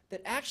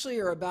that actually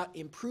are about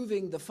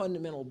improving the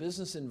fundamental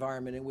business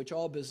environment in which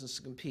all businesses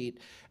compete,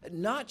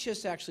 not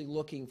just actually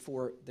looking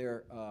for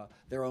their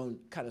own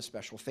kind of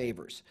special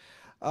favors.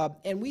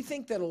 And we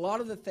think that a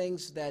lot of the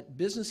things that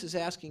business is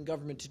asking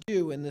government to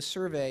do in this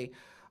survey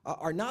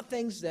are not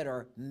things that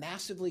are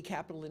massively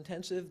capital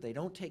intensive. They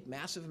don't take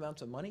massive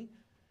amounts of money.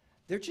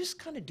 They're just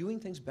kind of doing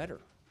things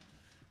better,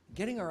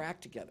 getting our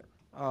act together.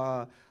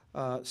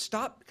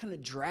 Stop kind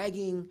of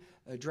dragging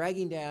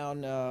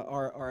down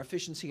our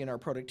efficiency and our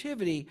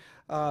productivity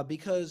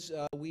because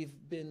we've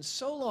been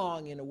so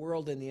long in a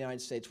world in the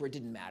United States where it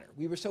didn't matter.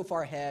 We were so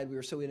far ahead, we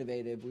were so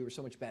innovative, we were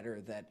so much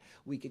better that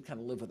we could kind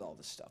of live with all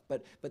this stuff.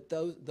 But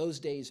those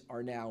days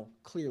are now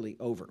clearly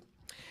over.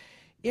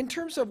 In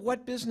terms of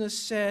what business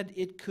said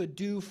it could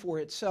do for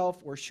itself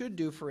or should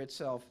do for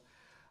itself,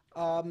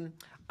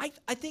 I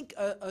think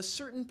a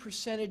certain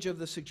percentage of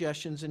the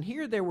suggestions, and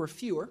here there were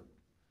fewer,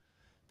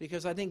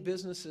 because I think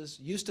business is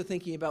used to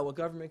thinking about what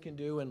government can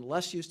do and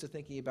less used to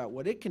thinking about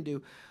what it can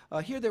do.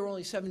 Here there were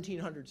only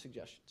 1,700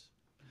 suggestions.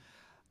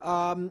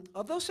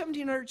 Of those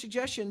 1,700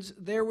 suggestions,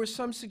 there were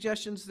some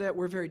suggestions that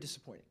were very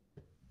disappointing.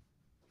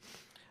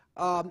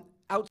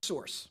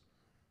 Outsource,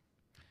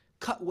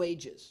 cut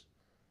wages,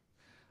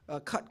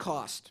 cut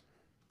cost,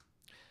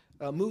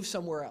 move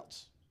somewhere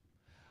else.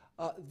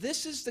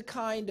 This is the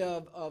kind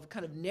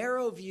of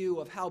narrow view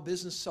of how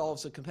business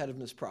solves a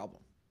competitiveness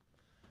problem.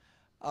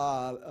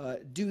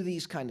 Do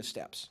these kind of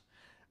steps.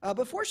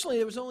 But fortunately,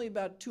 there was only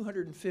about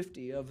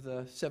 250 of the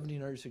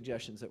 1,700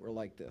 suggestions that were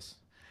like this.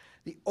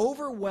 The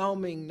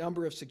overwhelming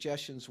number of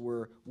suggestions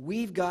were,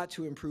 we've got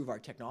to improve our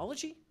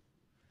technology,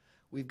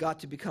 we've got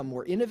to become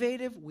more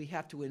innovative, we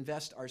have to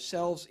invest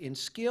ourselves in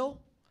skill,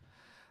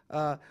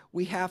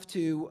 we have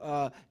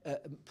to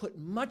put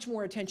much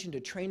more attention to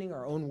training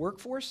our own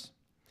workforce.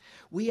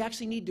 We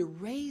actually need to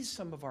raise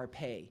some of our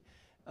pay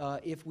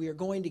if we are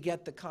going to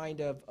get the kind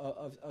of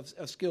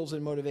skills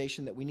and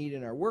motivation that we need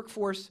in our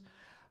workforce.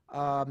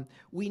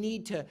 We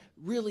need to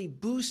really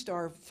boost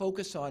our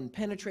focus on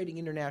penetrating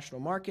international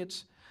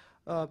markets.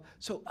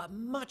 So a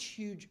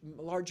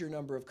larger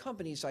number of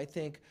companies, I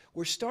think,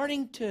 were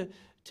starting to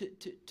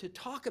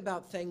talk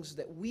about things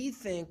that we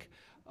think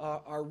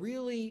are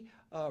really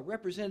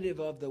representative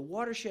of the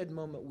watershed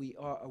moment we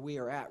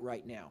are at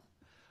right now.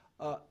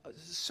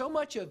 So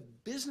much of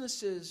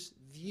businesses'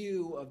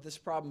 view of this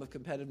problem of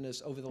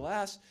competitiveness over the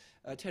last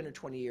 10 or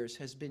 20 years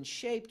has been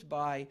shaped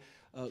by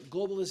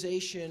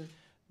globalization,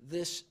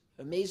 this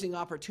amazing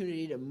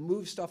opportunity to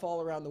move stuff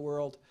all around the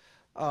world,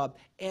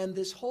 and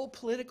this whole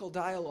political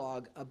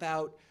dialogue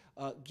about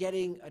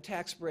getting a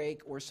tax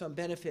break or some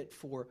benefit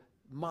for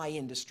my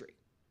industry.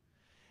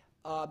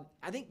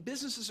 I think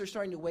businesses are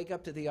starting to wake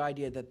up to the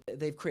idea that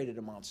they've created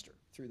a monster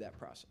through that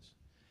process,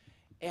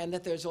 and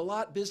that there's a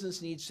lot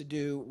business needs to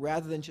do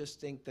rather than just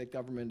think that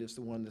government is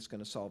the one that's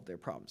going to solve their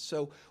problems.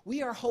 So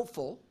we are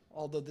hopeful,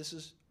 although this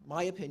is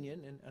my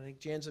opinion, and I think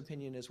Jan's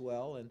opinion as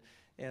well, and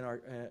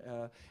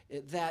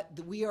that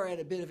we are at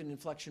a bit of an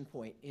inflection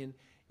point in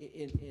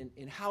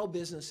how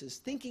business is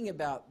thinking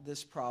about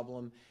this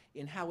problem,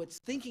 in how it's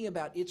thinking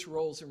about its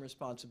roles and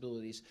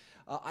responsibilities.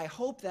 I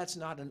hope that's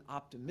not an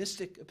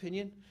optimistic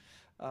opinion.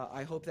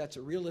 I hope that's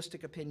a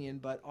realistic opinion,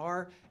 but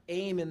our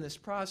aim in this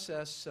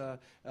process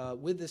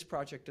with this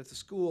project at the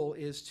school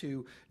is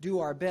to do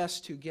our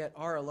best to get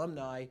our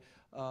alumni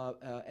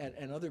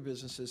and other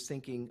businesses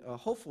thinking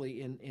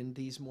hopefully in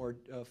these more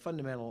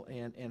fundamental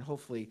and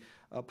hopefully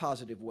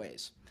positive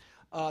ways.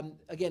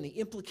 Again, the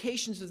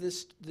implications of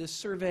this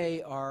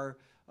survey are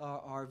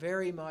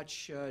very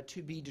much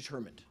to be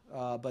determined,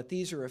 but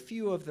these are a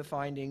few of the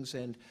findings,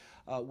 and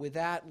with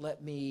that,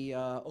 let me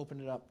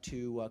open it up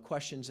to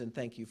questions, and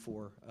thank you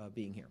for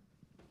being here.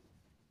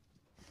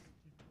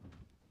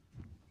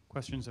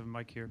 Questions of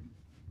Mike here.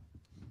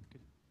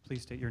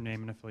 Please state your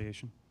name and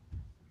affiliation.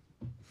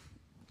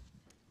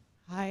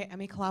 Hi,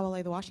 Emmy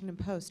Kalawale, The Washington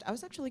Post. I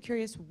was actually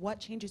curious what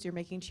changes you're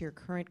making to your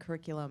current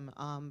curriculum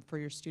for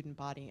your student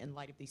body in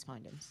light of these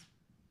findings.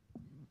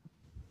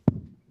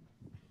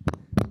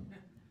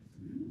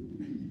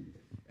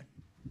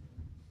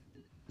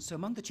 So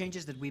among the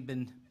changes that we've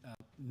been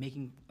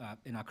making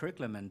in our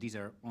curriculum, and these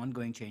are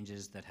ongoing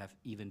changes that have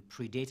even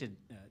predated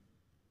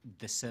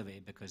this survey,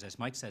 because as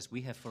Mike says,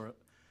 we have for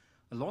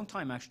a long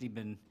time actually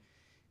been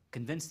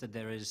convinced that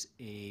there is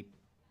a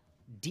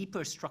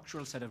deeper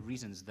structural set of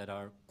reasons that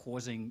are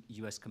causing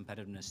U.S.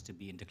 competitiveness to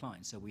be in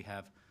decline. So we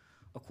have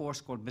a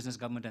course called Business,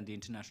 Government, and the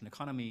International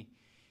Economy,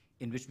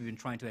 in which we've been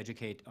trying to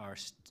educate our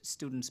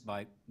students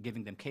by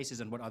giving them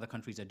cases on what other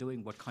countries are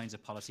doing, what kinds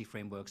of policy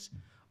frameworks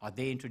are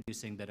they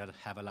introducing that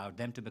have allowed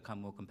them to become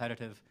more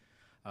competitive.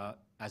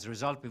 As a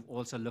result, we've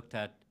also looked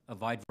at a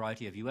wide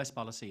variety of U.S.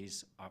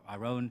 policies,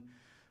 our own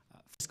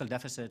fiscal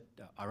deficit,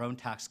 our own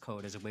tax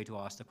code as a way to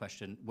ask the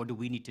question, what do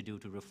we need to do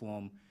to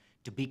reform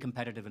to be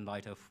competitive in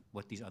light of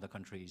what these other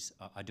countries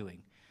are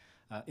doing?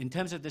 In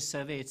terms of this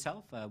survey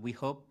itself, we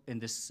hope in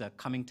this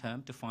coming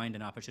term to find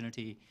an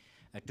opportunity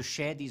to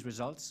share these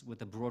results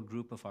with a broad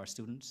group of our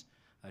students,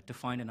 to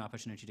find an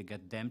opportunity to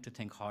get them to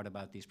think hard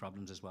about these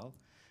problems as well,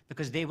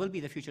 because they will be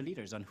the future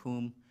leaders on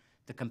whom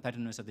the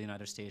competitiveness of the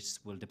United States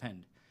will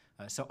depend.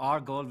 So our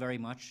goal very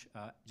much,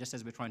 just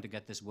as we're trying to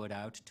get this word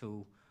out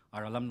to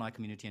our alumni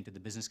community and to the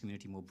business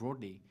community more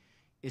broadly,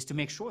 is to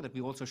make sure that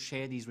we also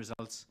share these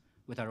results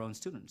with our own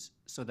students,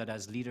 so that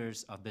as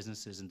leaders of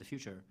businesses in the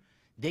future,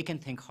 they can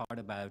think hard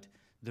about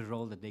the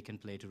role that they can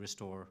play to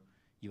restore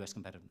U.S.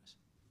 competitiveness.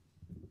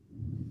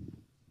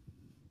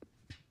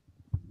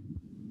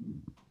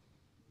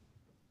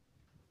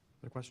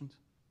 Other questions?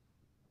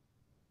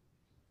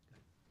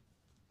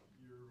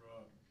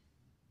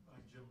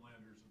 I'm Jim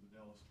Landers of the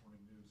Dallas Morning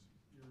News.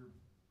 Your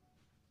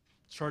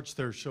charts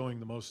there showing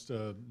the most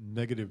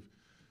negative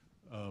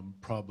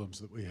problems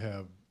that we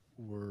have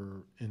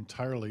were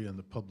entirely in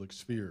the public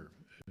sphere,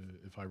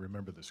 if I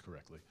remember this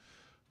correctly.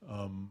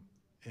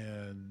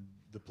 And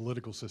the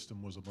political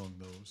system was among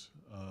those.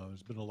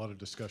 There's been a lot of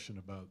discussion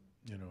about,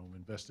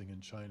 investing in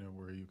China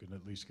where you can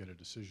at least get a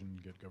decision,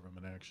 get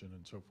government action,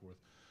 and so forth.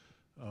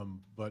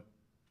 But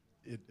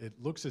it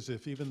looks as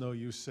if, even though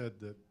you said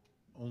that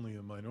only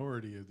a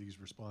minority of these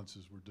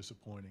responses were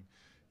disappointing,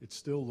 it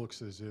still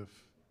looks as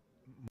if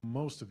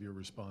most of your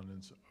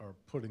respondents are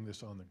putting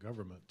this on the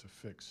government to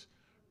fix,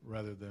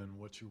 rather than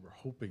what you were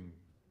hoping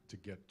to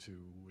get to,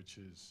 which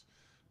is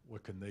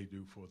what can they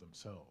do for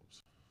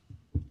themselves.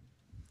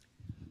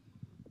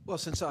 Well,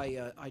 since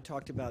I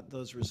talked about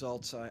those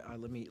results,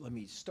 let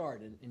me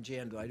start, and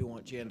Jan, I do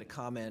want Jan to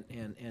comment,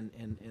 and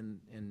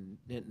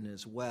Nitin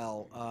as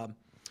well.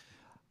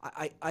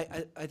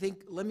 I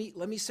think let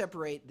me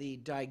separate the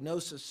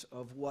diagnosis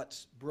of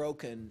what's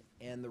broken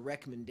and the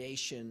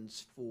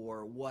recommendations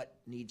for what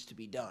needs to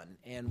be done.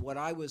 And what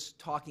I was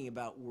talking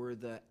about were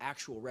the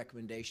actual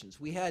recommendations.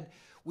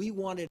 We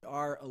wanted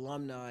our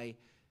alumni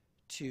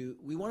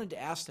we wanted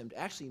to ask them to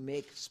actually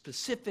make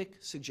specific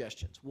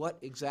suggestions, what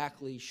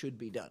exactly should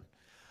be done.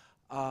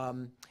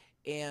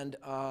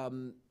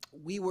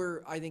 We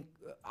were, I think,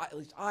 at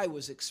least I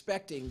was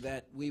expecting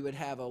that we would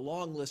have a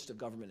long list of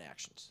government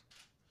actions.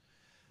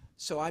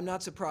 So I'm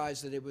not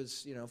surprised that it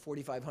was,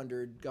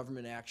 4,500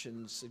 government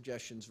actions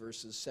suggestions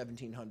versus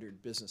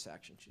 1,700 business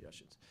action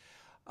suggestions.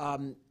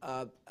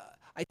 I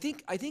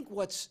think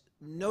what's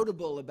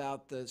notable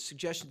about the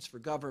suggestions for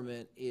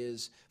government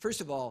is,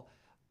 first of all,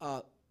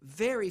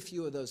 very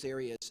few of those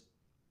areas,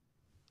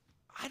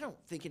 I don't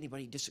think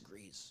anybody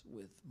disagrees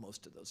with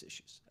most of those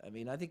issues. I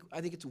mean, I think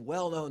it's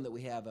well known that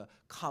we have a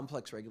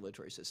complex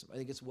regulatory system. I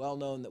think it's well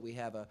known that we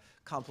have a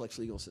complex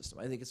legal system.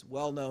 I think it's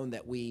well known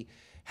that we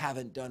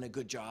haven't done a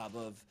good job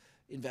of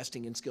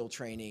investing in skill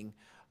training.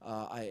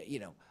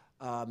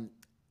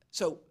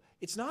 So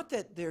it's not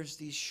that there's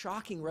these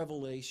shocking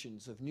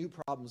revelations of new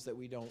problems that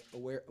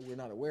we're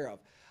not aware of.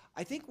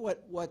 I think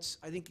what's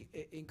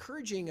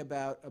encouraging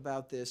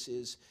about this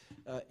is,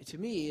 to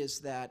me, is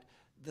that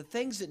the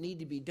things that need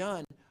to be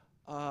done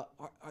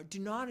do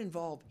not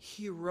involve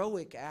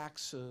heroic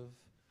acts of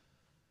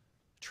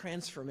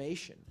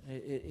transformation.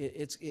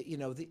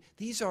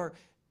 These are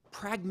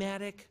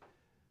pragmatic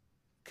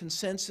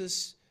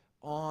consensus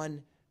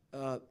on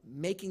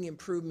making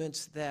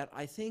improvements that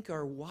I think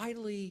are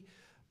widely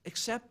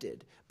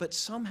accepted, but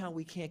somehow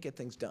we can't get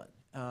things done.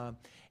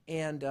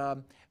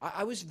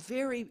 I was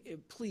very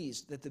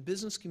pleased that the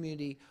business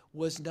community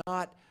was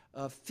not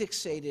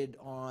fixated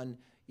on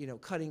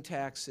cutting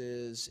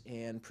taxes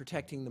and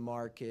protecting the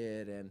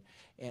market,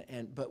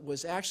 but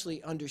was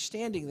actually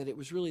understanding that it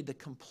was really the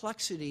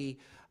complexity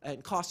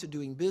and cost of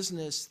doing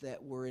business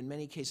that were in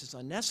many cases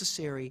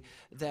unnecessary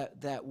that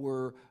they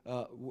were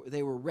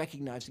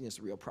recognizing as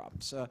the real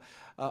problems.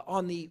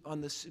 On the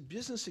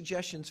business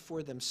suggestions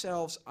for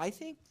themselves, I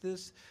think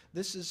this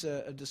is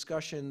a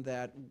discussion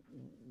that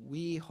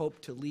we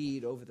hope to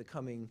lead over the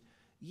coming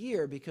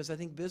year, because I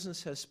think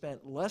business has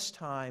spent less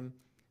time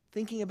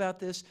thinking about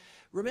this.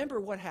 Remember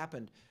what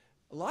happened.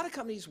 A lot of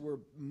companies were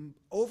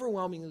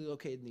overwhelmingly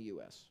located in the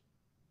U.S.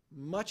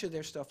 Much of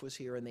their stuff was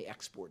here, and they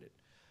exported.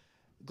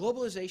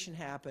 Globalization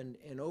happened,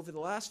 and over the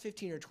last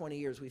 15 or 20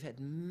 years, we've had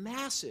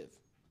massive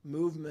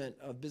movement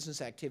of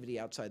business activity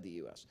outside the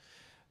U.S.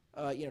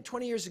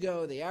 20 years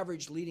ago, the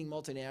average leading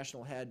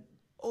multinational had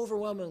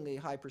overwhelmingly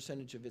high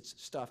percentage of its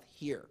stuff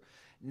here.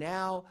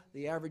 Now,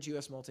 the average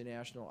U.S.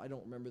 multinational, I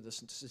don't remember the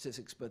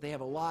statistics, but they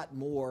have a lot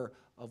more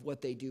of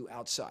what they do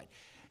outside.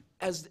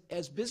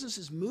 As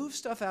businesses move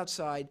stuff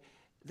outside,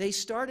 they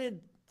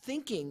started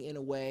thinking in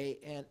a way,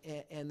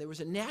 and there was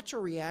a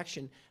natural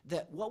reaction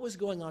that what was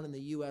going on in the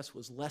U.S.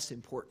 was less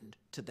important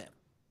to them.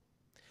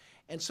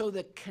 And so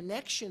the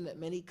connection that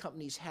many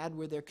companies had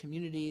with their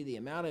community, the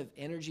amount of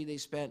energy they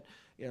spent,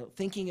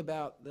 thinking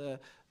about the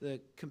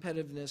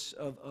competitiveness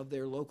of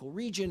their local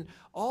region,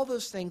 all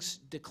those things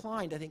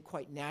declined, I think,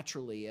 quite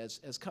naturally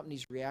as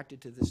companies reacted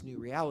to this new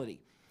reality.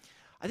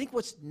 I think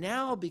what's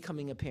now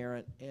becoming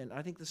apparent, and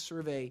I think the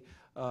survey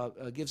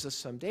gives us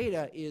some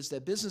data, is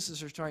that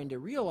businesses are starting to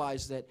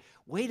realize that,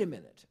 wait a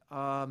minute,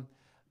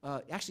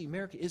 actually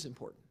America is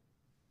important,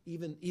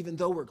 even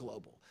though we're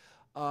global.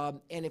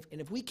 And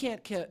if we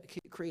can't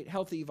create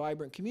healthy,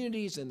 vibrant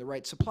communities and the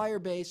right supplier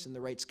base and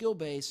the right skill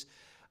base,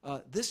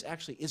 this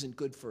actually isn't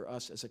good for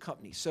us as a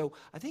company. So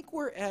I think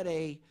we're at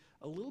a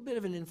little bit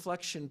of an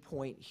inflection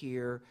point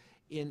here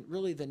in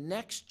really the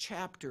next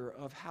chapter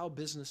of how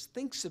business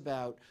thinks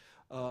about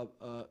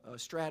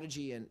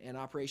strategy and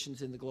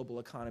operations in the global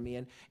economy.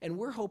 And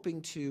we're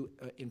hoping to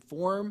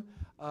inform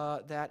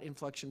that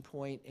inflection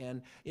point.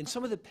 And in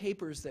some of the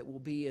papers that will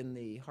be in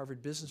the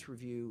Harvard Business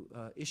Review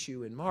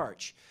issue in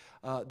March,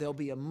 there'll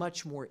be a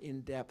much more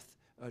in-depth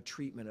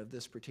treatment of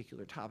this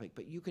particular topic.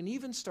 But you can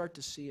even start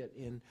to see it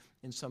in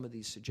some of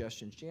these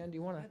suggestions. Jan, do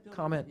you want to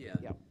comment?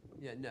 Yeah.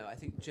 Yeah, no, I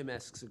think Jim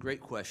asks a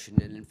great question,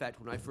 and in fact,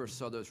 when I first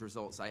saw those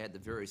results, I had the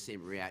very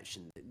same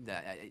reaction.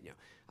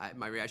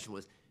 My reaction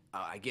was,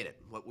 I get it.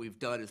 What we've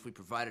done is we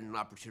provided an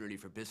opportunity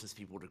for business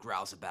people to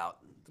grouse about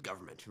the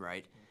government,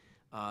 right?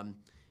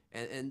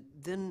 And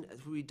then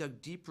as we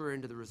dug deeper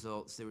into the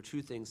results, there were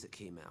two things that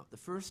came out. The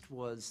first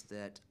was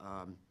that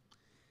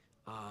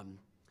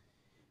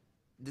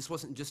this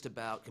wasn't just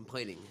about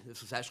complaining.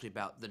 This was actually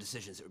about the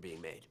decisions that were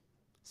being made.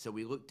 So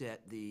we looked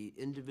at the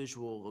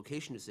individual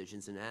location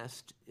decisions and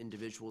asked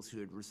individuals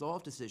who had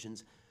resolved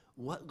decisions,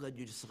 what led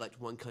you to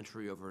select one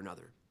country over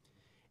another?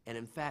 And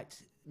in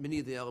fact, many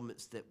of the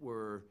elements that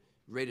were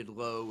rated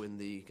low in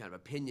the kind of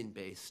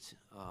opinion-based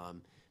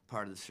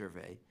part of the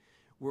survey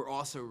were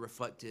also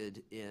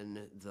reflected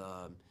in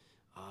the,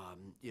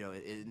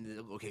 in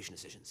the location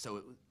decisions.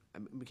 So I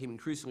became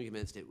increasingly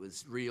convinced it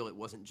was real, it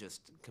wasn't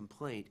just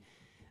complaint.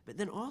 But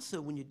then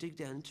also, when you dig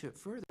down into it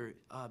further,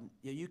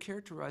 you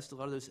characterized a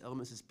lot of those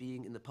elements as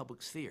being in the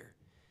public sphere.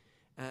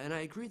 And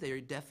I agree,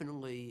 they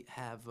definitely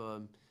have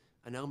an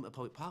element of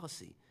public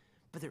policy.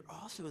 But there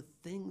are also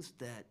things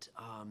that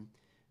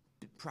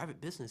private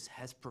business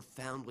has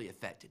profoundly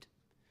affected.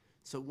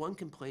 So one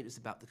complaint is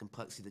about the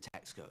complexity of the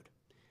tax code.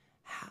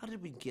 How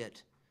did we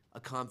get a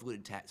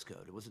convoluted tax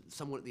code? Was it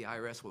someone at the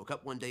IRS woke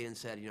up one day and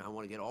said, I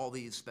want to get all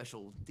these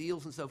special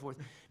deals and so forth?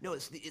 No,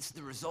 it's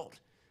the result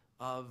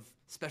of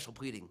special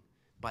pleading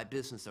by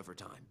business over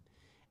time.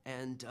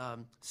 And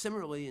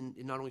similarly, in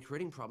not only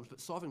creating problems, but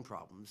solving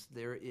problems,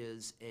 there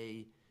is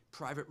a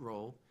private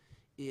role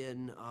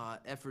in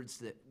efforts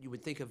that you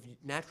would think of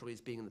naturally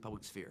as being in the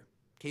public sphere.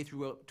 K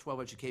through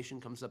 12 education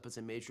comes up as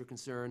a major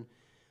concern.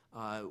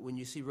 When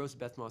you see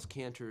Rosabeth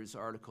Moss-Cantor's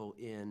article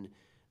in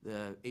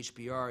the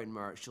HBR in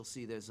March, you'll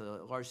see there's a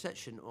large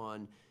section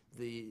on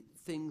the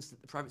things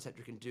that the private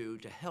sector can do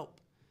to help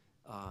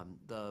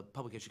the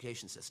public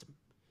education system,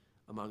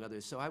 among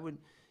others. So I would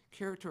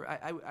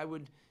I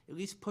would at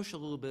least push a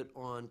little bit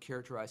on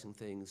characterizing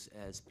things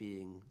as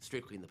being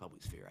strictly in the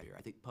public sphere out here.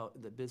 I think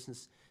the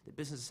business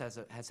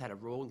has had a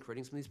role in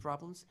creating some of these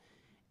problems,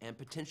 and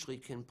potentially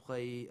can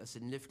play a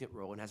significant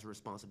role and has a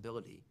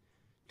responsibility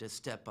to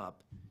step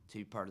up to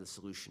be part of the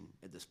solution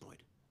at this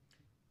point.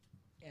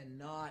 And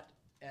not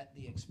at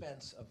the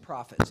expense of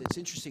profits. It's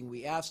interesting,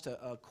 we asked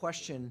a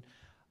question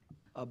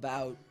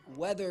about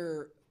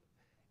whether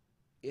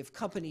if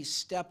companies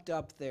stepped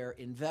up their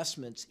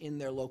investments in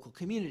their local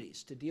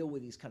communities to deal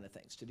with these kind of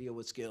things, to deal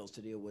with skills,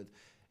 to deal with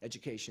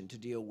education, to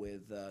deal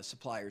with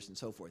suppliers and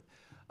so forth,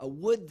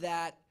 would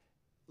that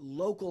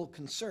local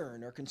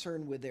concern or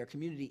concern with their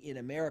community in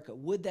America,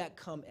 would that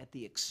come at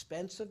the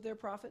expense of their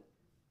profit?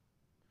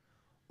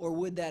 Or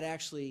would that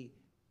actually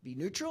be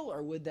neutral,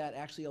 or would that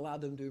actually allow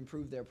them to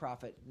improve their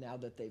profit now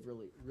that they've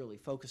really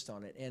focused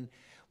on it? And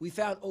we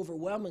found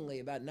overwhelmingly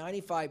about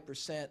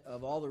 95%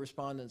 of all the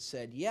respondents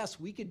said, yes,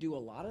 we could do a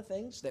lot of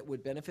things that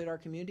would benefit our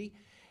community,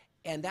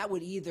 and that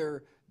would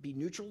either be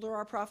neutral to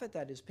our profit,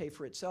 that is pay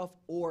for itself,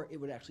 or it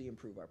would actually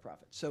improve our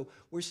profit. So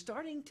we're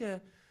starting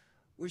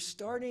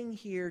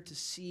here to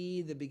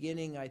see the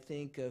beginning, I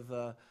think, of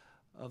a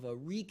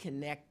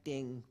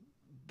reconnecting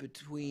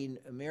between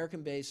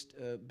American-based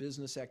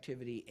business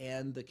activity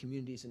and the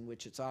communities in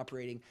which it's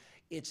operating.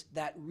 It's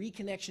that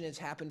reconnection has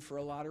happened for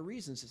a lot of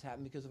reasons. It's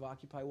happened because of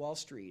Occupy Wall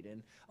Street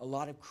and a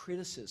lot of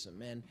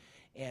criticism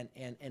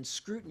and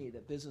scrutiny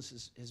that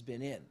business has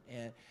been in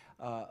and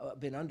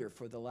been under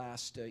for the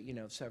last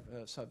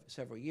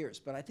several years.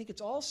 But I think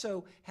it's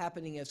also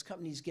happening as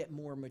companies get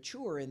more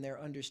mature in their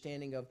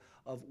understanding of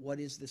what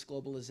is this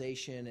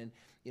globalization, and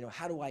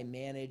how do I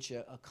manage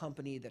a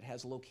company that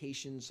has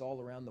locations all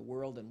around the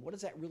world, and what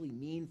does that really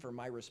mean for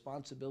my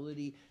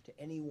responsibility to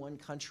any one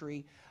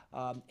country?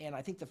 And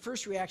I think the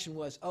first reaction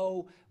was,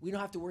 oh, we don't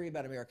have to worry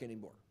about America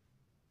anymore.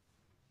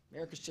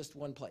 America's just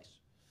one place.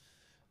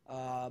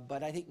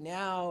 But I think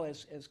now,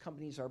 as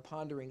companies are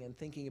pondering and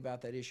thinking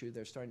about that issue,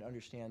 they're starting to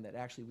understand that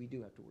actually we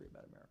do have to worry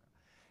about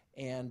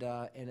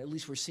America. And at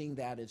least we're seeing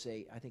that as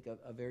I think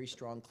a very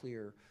strong,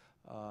 clear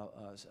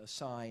a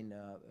sign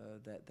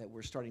that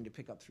we're starting to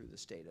pick up through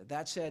this data.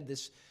 That said,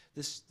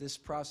 this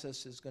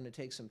process is going to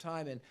take some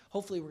time, and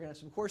hopefully we're going to have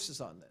some courses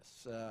on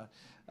this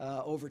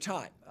over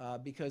time,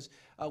 because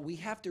we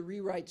have to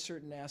rewrite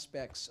certain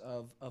aspects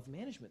of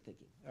management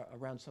thinking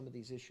around some of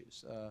these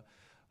issues.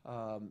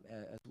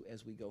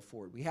 As we go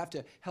forward, we have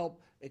to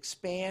help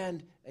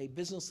expand a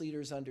business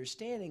leader's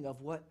understanding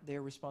of what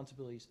their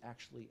responsibilities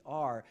actually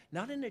are,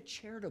 not in a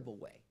charitable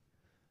way,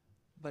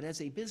 but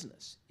as a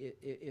business,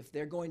 if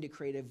they're going to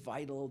create a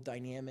vital,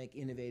 dynamic,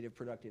 innovative,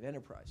 productive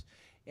enterprise.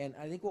 And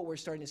I think what we're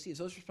starting to see is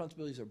those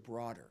responsibilities are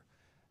broader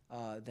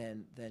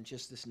than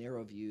just this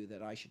narrow view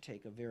that I should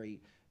take a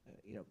very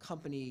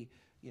company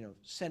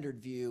centered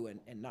view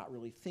and not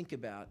really think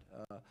about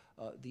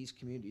these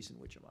communities in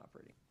which I'm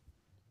operating.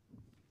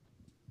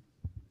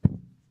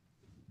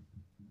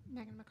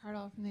 Megan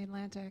McCardle from The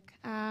Atlantic.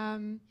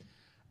 I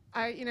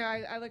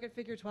look at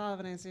Figure 12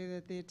 and I see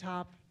that the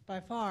top, by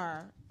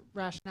far,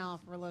 rationale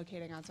for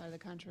relocating outside of the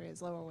country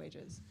is lower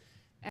wages.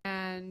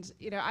 And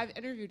I've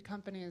interviewed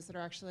companies that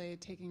are actually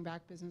taking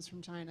back business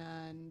from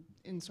China and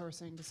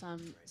insourcing to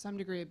some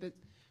degree. But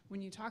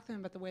when you talk to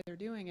them about the way they're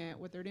doing it,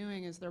 what they're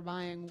doing is they're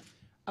buying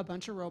a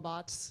bunch of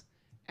robots,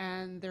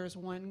 and there's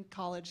one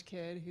college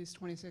kid who's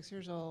 26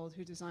 years old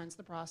who designs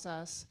the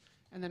process,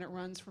 and then it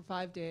runs for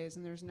 5 days,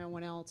 and there's no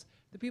one else.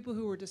 The people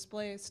who were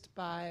displaced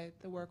by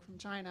the work from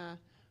China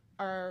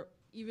are,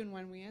 even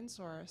when we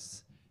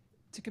insource,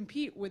 to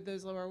compete with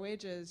those lower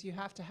wages, you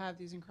have to have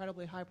these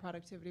incredibly high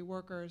productivity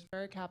workers,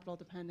 very capital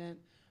dependent,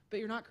 but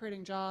you're not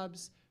creating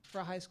jobs for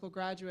a high school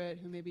graduate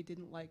who maybe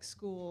didn't like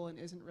school and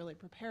isn't really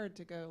prepared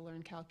to go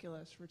learn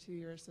calculus for 2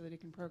 years so that he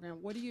can program.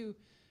 What do you,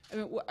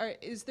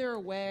 is there a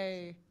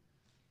way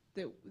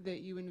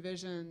that you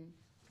envision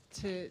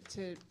to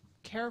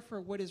care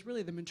for what is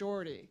really the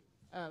majority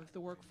of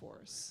the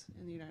workforce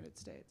in the United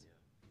States?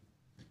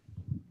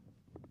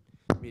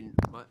 I mean,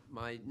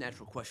 my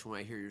natural question when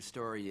I hear your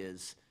story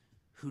is,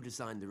 who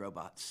designed the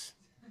robots?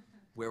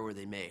 Where were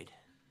they made?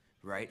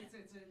 Right?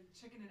 It's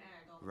a chicken and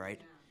egg all the right?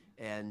 way down.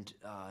 And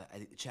I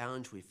think the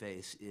challenge we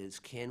face is,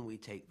 can we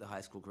take the high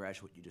school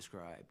graduate you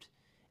described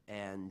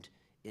and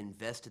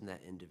invest in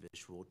that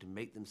individual to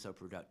make them so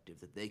productive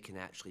that they can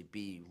actually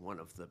be one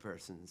of the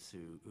persons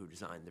who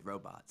designed the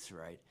robots,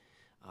 right?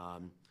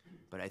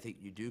 But I think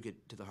you do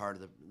get to the heart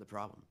of the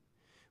problem.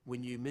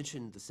 When you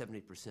mentioned the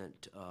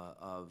 70%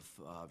 of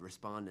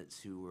respondents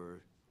who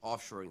were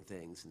offshoring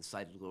things and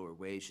cited lower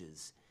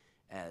wages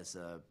as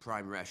a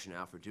prime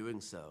rationale for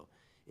doing so,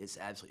 it's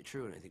absolutely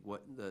true. And I think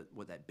what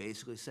that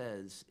basically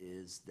says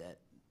is that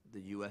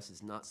the U.S.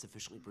 is not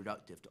sufficiently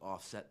productive to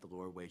offset the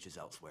lower wages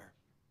elsewhere,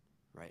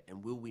 right?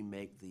 And will we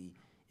make the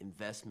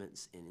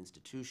investments in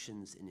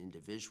institutions, in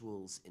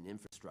individuals, in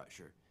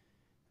infrastructure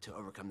to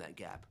overcome that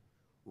gap?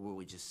 Or will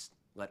we just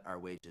let our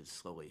wages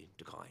slowly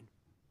decline?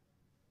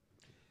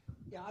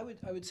 Yeah,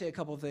 I would say a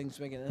couple of things,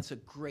 Megan. That's a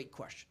great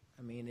question.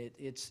 I mean,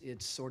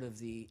 it's sort of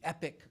the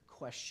epic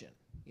question,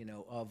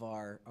 of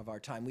our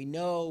time. We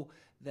know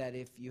that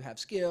if you have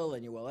skill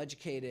and you're well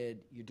educated,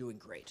 you're doing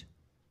great.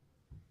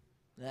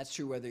 And that's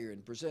true whether you're in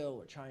Brazil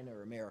or China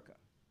or America.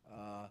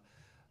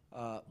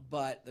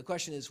 But the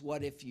question is,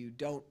 what if you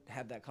don't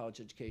have that college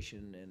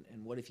education,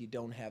 and what if you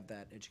don't have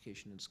that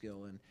education and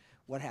skill, and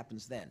what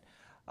happens then?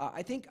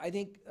 I think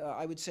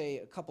I would say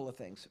a couple of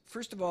things.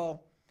 First of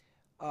all,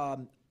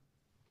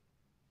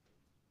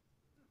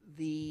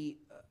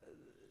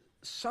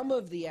 some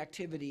of the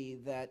activity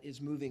that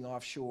is moving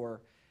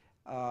offshore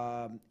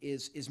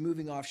is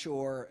moving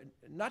offshore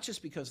not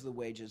just because of the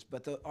wages,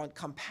 but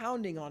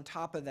compounding on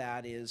top of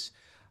that is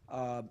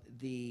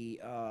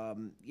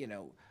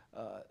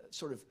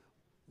sort of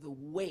the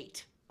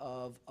weight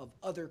of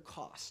other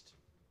costs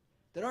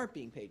that aren't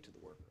being paid to the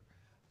worker.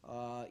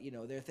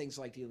 There are things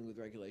like dealing with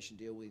regulation,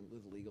 dealing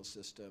with the legal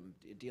system,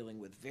 dealing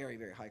with very,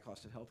 very high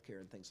cost of healthcare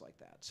and things like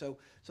that. So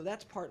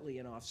that's partly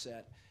an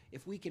offset.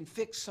 If we can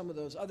fix some of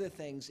those other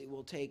things, it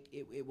will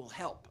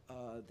help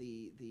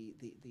the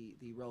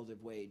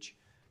relative wage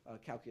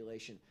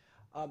calculation.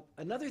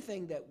 Another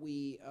thing that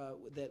we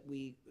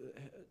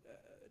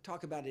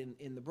talk about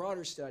in the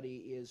broader study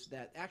is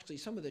that actually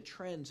some of the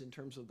trends in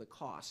terms of the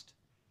cost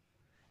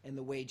and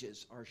the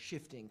wages are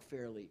shifting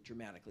fairly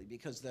dramatically,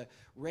 because the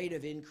rate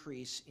of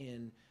increase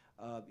in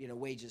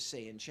wages,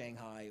 say in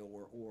Shanghai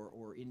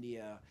or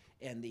India,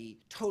 and the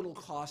total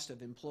cost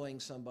of employing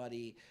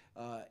somebody,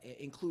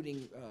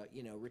 including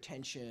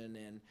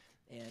retention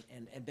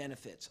and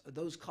benefits,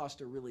 those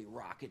costs are really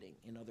rocketing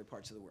in other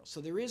parts of the world.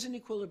 So there is an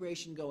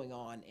equilibration going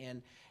on,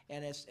 and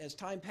as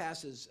time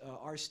passes,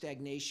 our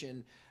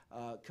stagnation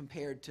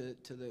compared to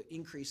the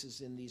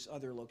increases in these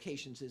other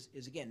locations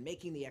is again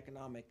making the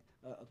economic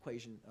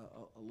equation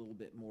a little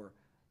bit more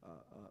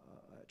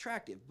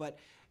attractive. But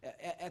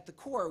at the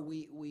core,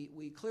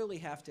 we clearly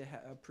have to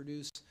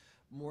produce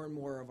more and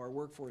more of our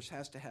workforce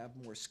has to have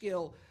more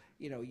skill.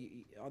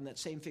 On that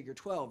same figure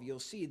 12, you'll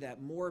see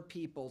that more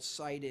people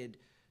cited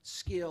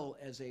skill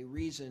as a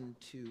reason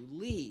to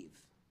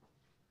leave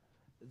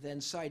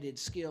than cited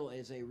skill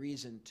as a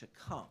reason to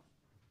come.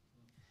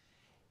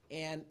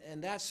 And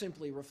that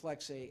simply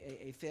reflects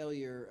a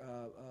failure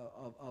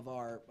of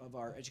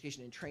our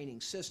education and training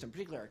system,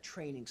 particularly our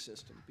training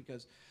system,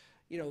 because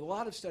a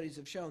lot of studies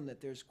have shown that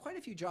there's quite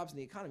a few jobs in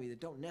the economy that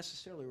don't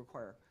necessarily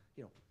require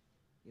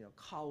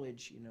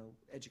college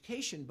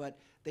education, but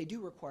they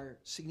do require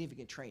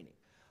significant training.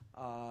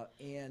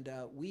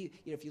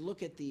 If you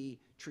look at the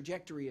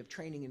trajectory of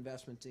training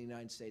investments in the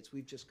United States,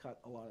 we've just cut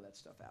a lot of that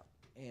stuff out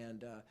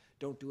and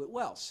don't do it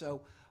well.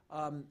 So.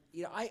 I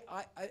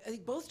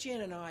think both Jan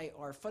and I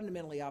are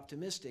fundamentally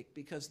optimistic,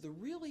 because the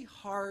really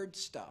hard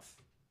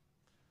stuff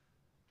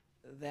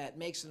that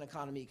makes an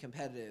economy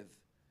competitive,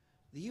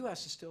 the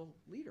U.S. is still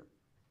leader.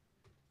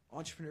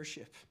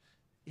 Entrepreneurship,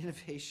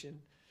 innovation,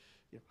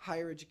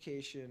 higher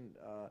education,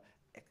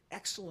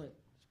 excellent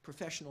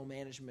professional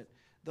management.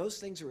 Those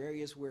things are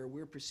areas where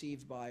we're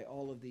perceived by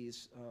all of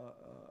these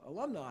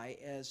alumni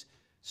as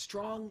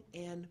strong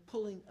and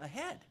pulling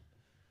ahead.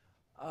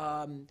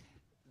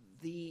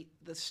 The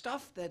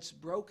stuff that's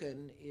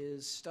broken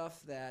is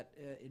stuff that,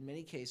 in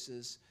many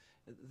cases,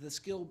 the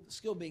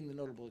skill being the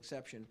notable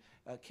exception,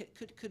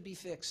 could be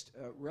fixed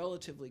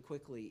relatively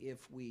quickly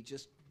if we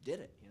just did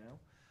it,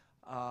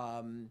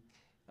 and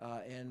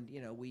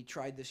we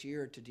tried this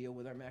year to deal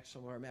with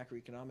some of our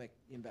macroeconomic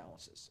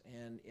imbalances,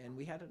 and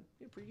we had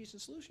a pretty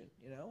decent solution,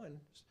 and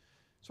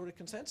sort of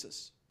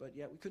consensus, but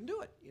yet we couldn't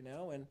do it,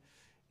 and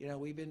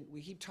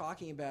we keep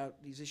talking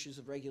about these issues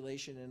of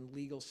regulation and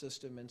legal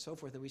system and so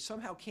forth, and we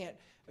somehow can't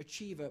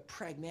achieve a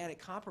pragmatic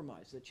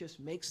compromise that just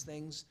makes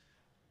things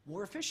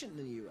more efficient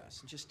in the U.S.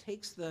 and just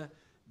takes the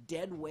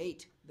dead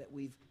weight that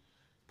we've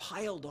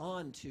piled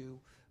on to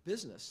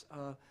business.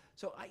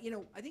 So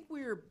I think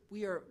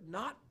we are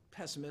not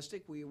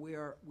pessimistic. We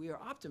are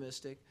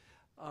optimistic,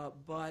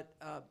 but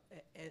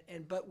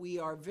we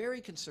are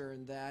very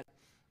concerned that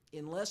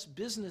unless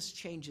business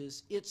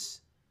changes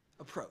its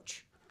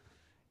approach,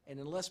 and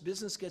unless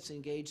business gets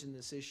engaged in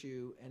this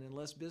issue, and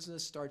unless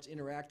business starts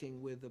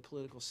interacting with the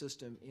political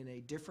system in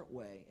a different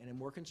way and a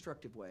more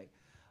constructive way,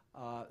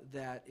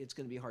 that it's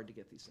going to be hard to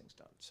get these things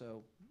done.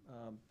 So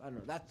I don't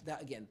know.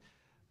 That again,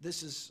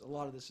 a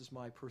lot of this is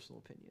my personal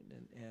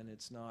opinion, and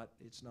it's not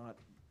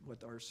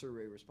what our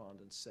survey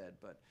respondents said.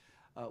 But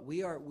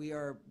we are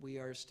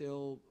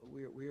still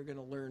going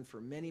to learn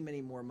for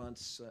many more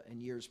months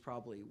and years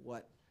probably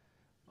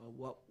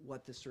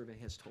what this survey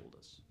has told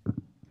us.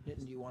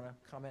 Nitin, do you want to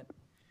comment?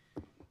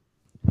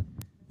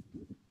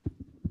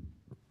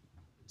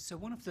 So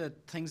one of the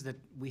things that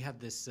we had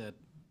this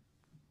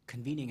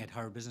convening at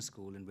Harvard Business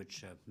School in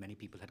which many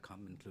people had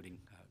come, including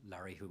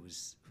Larry,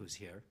 who's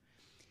here.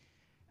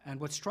 And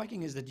what's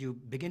striking is that you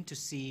begin to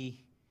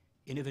see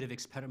innovative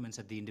experiments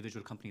at the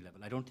individual company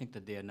level. I don't think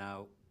that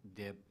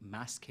they're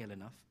mass scale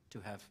enough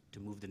to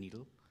move the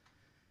needle.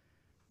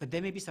 But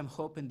there may be some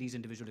hope in these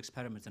individual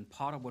experiments, and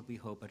part of what we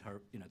hope at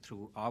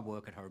through our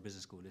work at Harvard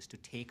Business School is to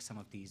take some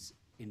of these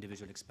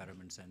individual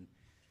experiments and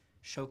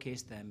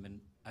showcase them, and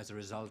as a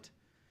result,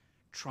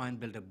 try and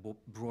build a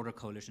broader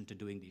coalition to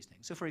doing these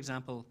things. So for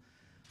example,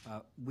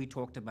 we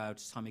talked about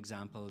some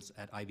examples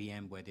at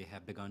IBM where they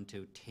have begun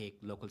to take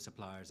local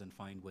suppliers and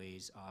find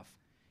ways of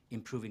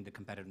improving the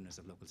competitiveness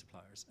of local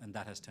suppliers. And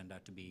that has turned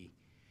out to be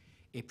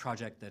a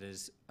project that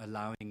is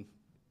allowing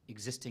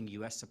existing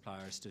US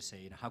suppliers to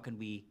say, how can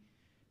we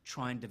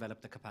try and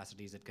develop the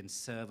capacities that can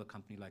serve a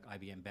company like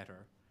IBM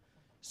better,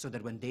 so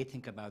that when they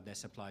think about their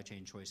supply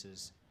chain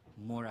choices,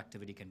 more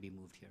activity can be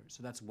moved here.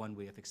 So that's one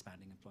way of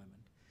expanding employment.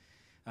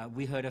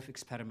 We heard of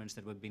experiments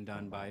that were being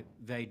done by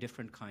very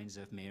different kinds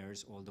of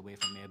mayors, all the way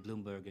from Mayor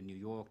Bloomberg in New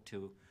York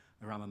to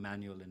Rahm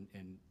Emanuel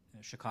in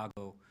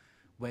Chicago,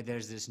 where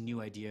there's this new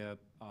idea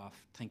of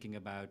thinking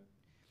about,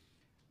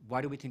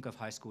 why do we think of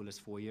high school as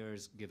 4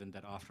 years, given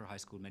that after high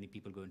school many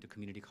people go into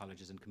community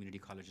colleges and community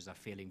colleges are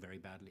failing very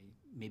badly?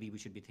 Maybe we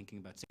should be thinking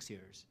about 6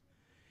 years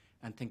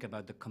and think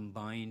about the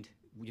combined,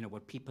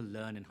 what people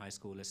learn in high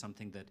school is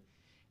something that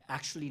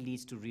actually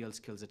leads to real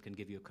skills that can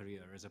give you a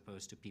career, as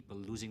opposed to people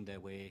losing their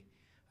way,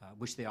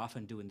 which they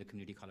often do in the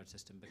community college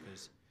system,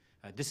 because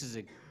this is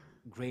a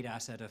great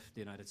asset of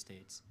the United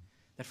States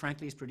that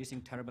frankly is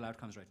producing terrible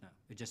outcomes right now.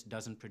 It just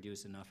doesn't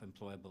produce enough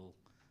employable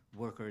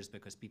workers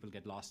because people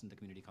get lost in the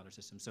community college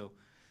system. So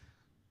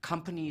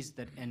companies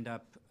that end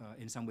up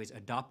in some ways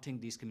adopting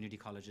these community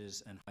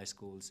colleges and high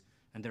schools,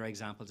 and there are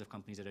examples of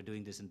companies that are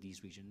doing this in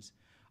these regions,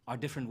 are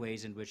different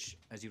ways in which,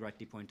 as you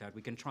rightly point out,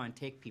 we can try and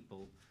take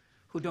people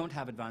who don't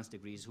have advanced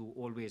degrees, who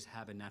always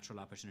have a natural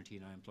opportunity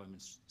in our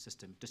employment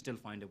system, to still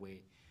find a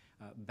way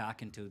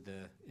back into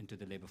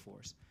the labor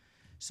force.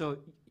 So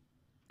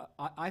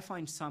I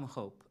find some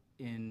hope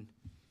in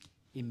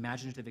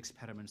imaginative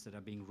experiments that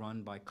are being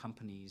run by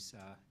companies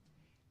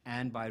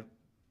and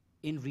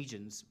in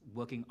regions,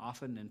 working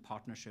often in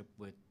partnership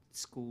with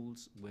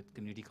schools, with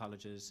community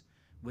colleges,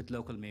 with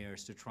local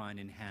mayors, to try and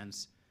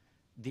enhance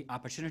the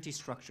opportunity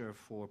structure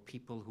for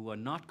people who are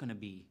not going to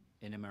be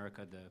in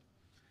America the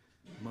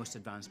most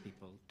advanced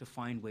people, to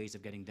find ways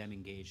of getting them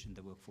engaged in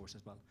the workforce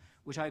as well,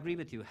 which I agree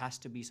with you has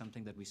to be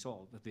something that we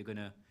solve if we're going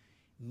to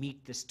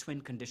meet this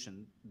twin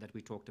condition that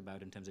we talked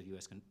about in terms of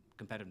US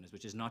competitiveness,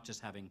 which is not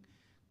just having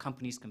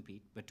companies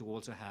compete, but to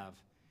also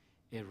have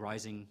a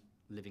rising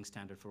living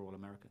standard for all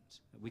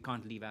Americans. We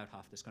can't leave out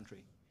half this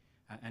country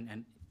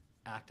and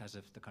act as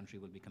if the country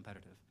will be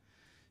competitive.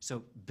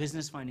 So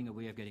business finding a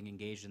way of getting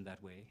engaged in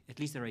that way, at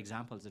least there are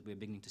examples that we're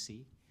beginning to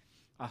see.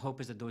 Our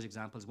hope is that those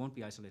examples won't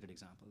be isolated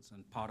examples,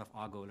 and part of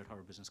our goal at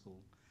Harvard Business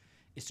School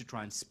is to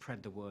try and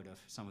spread the word of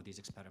some of these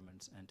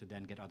experiments and to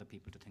then get other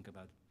people to think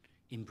about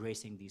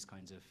embracing these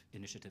kinds of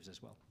initiatives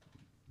as well.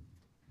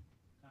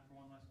 Time for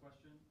one last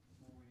question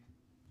before we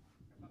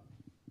wrap up.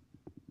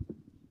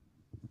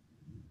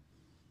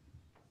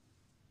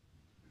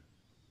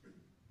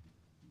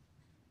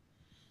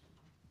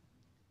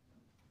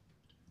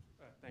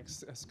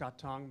 Thanks. Scott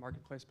Tong,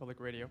 Marketplace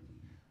Public Radio.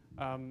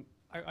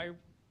 I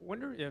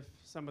wonder if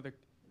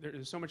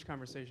there's so much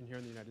conversation here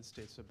in the United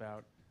States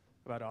about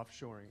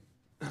offshoring.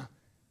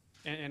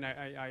 and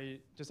I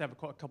just have a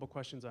couple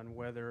questions on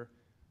whether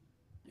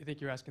you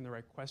think you're asking the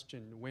right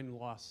question.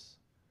 Win-loss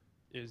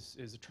is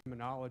the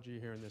terminology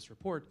here in this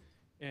report.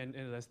 And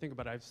as I think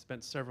about it, I've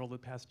spent several of the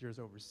past years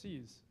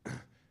overseas. If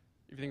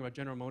you think about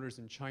General Motors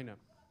in China,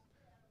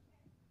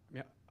 I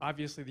mean,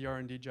 obviously the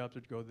R&D jobs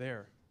would go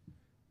there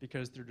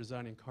because they're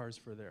designing cars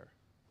for there,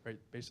 right?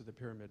 Base of the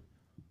pyramid,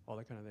 all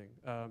that kind of thing.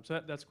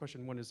 So that's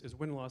question one, is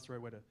win-loss the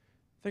right way to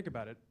think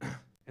about it?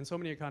 And so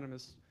many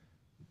economists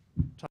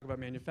talk about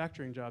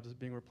manufacturing jobs as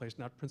being replaced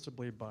not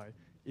principally by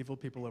evil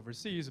people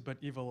overseas, but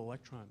evil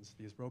electrons,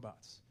 these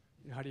robots.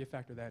 How do you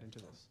factor that into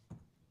this?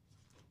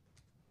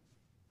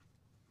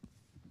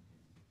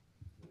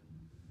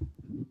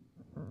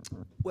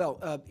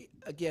 Well,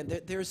 again,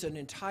 there's an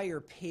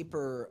entire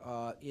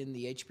paper in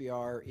the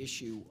HBR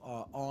issue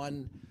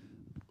on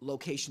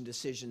location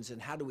decisions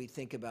and how do we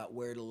think about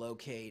where to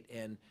locate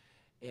and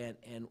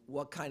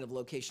what kind of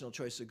locational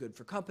choices are good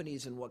for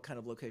companies and what kind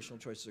of locational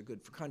choices are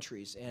good for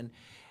countries. And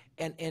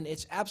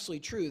it's absolutely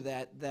true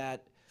that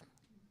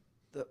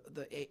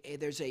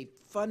there's a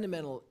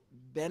fundamental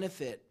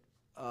benefit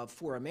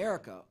for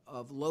America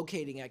of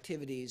locating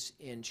activities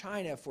in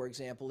China, for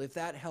example, if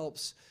that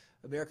helps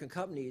American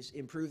companies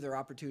improve their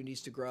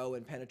opportunities to grow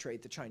and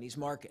penetrate the Chinese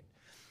market.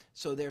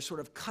 So they're sort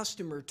of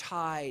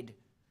customer-tied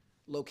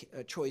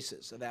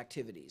choices of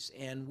activities,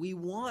 and we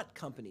want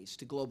companies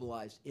to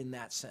globalize in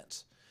that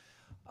sense.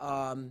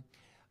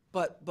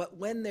 But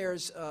when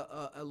there's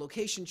a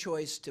location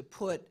choice to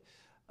put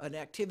an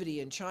activity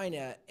in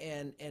China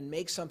and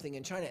make something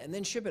in China and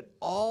then ship it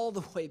all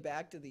the way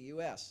back to the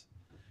U.S.,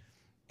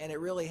 and it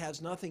really has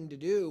nothing to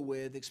do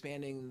with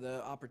expanding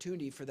the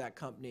opportunity for that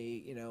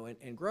company, you know,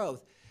 and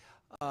growth.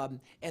 And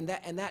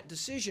that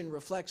decision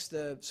reflects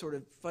the sort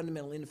of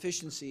fundamental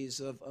inefficiencies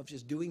of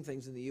just doing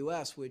things in the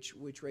U.S., which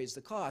raise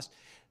the cost.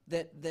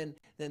 Then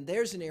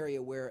there's an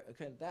area where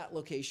kind of that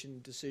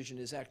location decision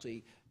is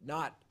actually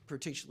not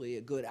particularly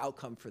a good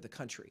outcome for the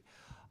country.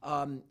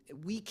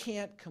 We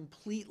can't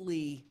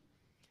completely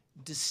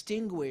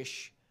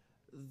distinguish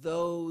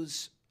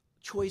those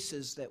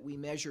choices that we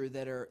measure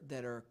that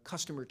are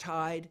customer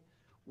tied,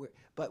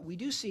 but we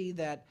do see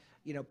that,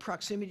 you know,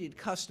 proximity to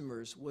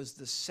customers was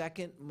the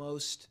second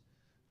most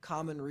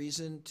common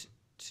reason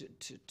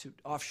to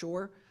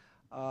offshore,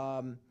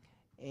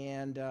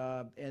 and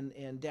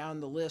down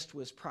the list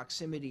was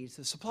proximity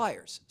to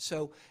suppliers.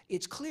 So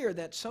it's clear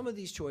that some of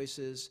these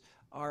choices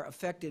are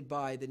affected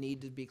by the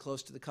need to be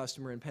close to the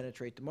customer and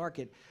penetrate the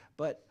market,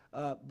 but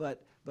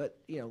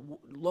you know,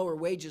 lower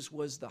wages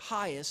was the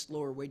highest,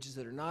 lower wages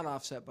that are not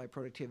offset by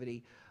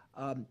productivity,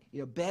 you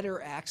know,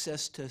 better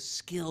access to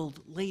skilled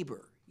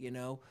labor, you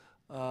know,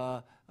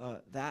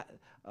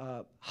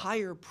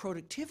 higher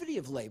productivity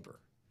of labor.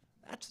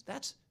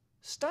 That's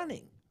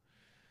stunning.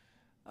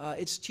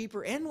 It's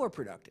cheaper and more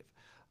productive.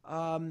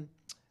 And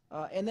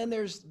then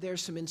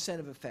there's some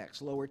incentive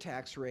effects, lower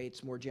tax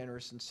rates, more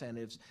generous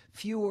incentives,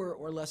 fewer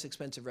or less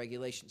expensive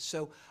regulations.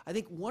 So I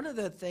think one of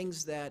the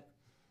things that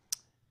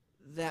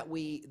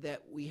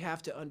we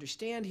have to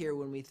understand here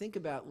when we think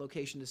about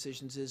location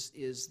decisions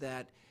is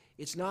that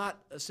it's not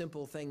a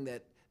simple thing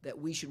that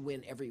we should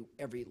win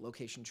every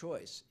location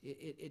choice.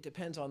 It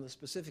depends on the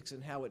specifics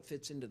and how it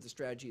fits into the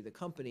strategy of the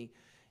company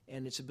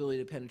and its ability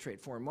to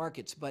penetrate foreign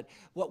markets. But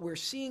what we're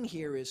seeing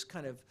here is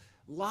kind of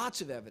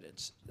lots of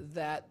evidence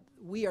that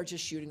we are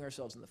just shooting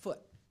ourselves in the foot,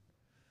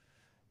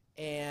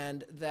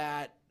 and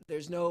that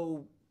there's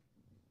no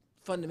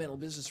fundamental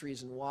business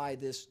reason why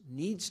this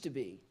needs to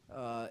be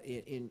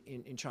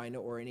in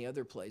China or any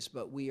other place.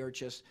 But we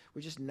just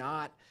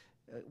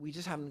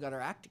haven't got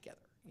our act together,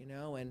 you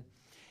know. And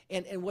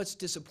what's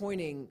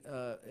disappointing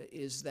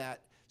is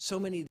that so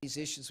many of these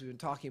issues we've been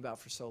talking about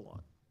for so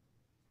long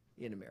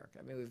in America.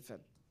 I mean, we've had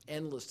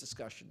endless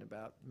discussion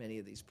about many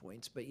of these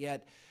points, but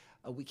yet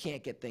we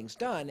can't get things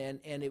done.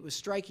 And it was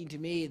striking to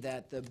me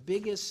that the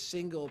biggest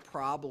single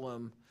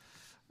problem,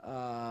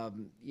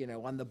 you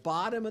know, on the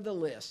bottom of the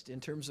list in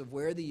terms of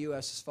where the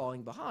U.S. is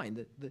falling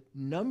behind, the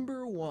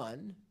number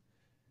one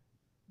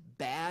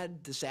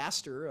bad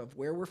disaster of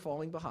where we're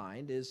falling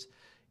behind is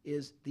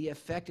the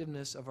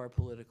effectiveness of our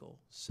political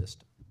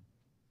system.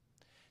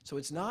 So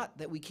it's not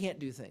that we can't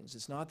do things.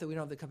 It's not that we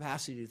don't have the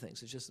capacity to do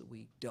things. It's just that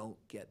we don't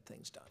get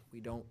things done. We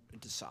don't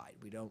decide.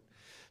 We don't.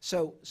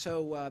 So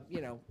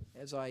you know,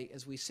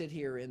 as we sit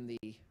here in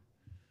the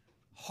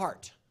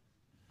heart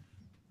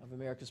of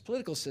America's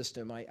political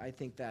system, I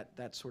think that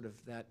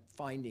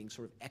finding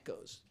sort of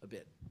echoes a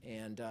bit.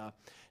 And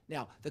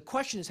now the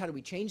question is, how do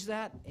we change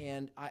that?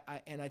 And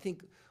I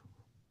think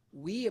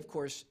we, of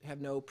course, have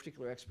no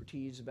particular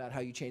expertise about how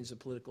you change the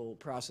political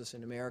process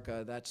in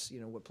America. That's,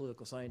 you know, what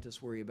political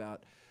scientists worry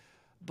about.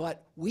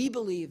 But we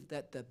believe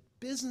that the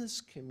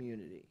business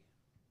community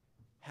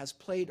has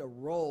played a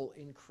role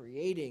in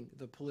creating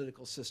the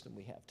political system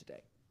we have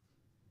today.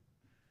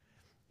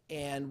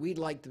 And we'd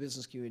like the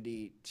business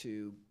community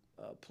to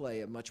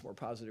play a much more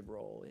positive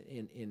role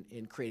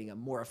in creating a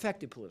more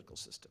effective political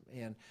system.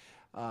 And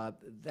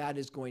that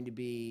is going to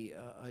be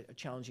a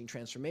challenging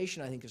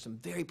transformation. I think there's some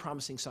very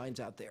promising signs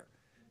out there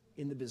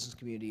in the business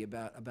community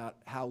about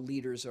how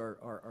leaders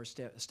are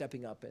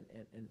stepping up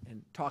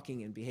and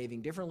talking and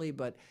behaving differently.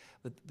 But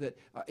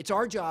it's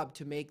our job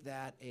to make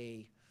that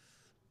a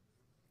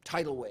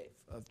tidal wave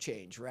of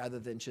change rather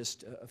than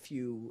just a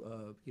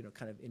few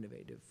kind of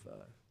innovative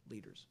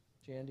leaders.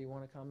 Jan, do you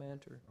want to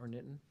comment, or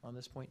Nitin, on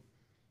this point?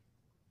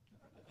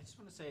 I just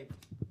want to say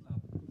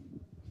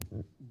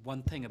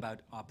one thing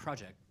about our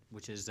project,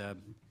 which is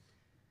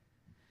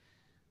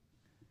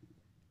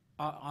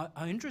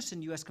our interest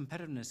in U.S.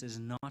 competitiveness is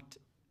not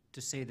to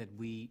say that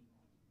we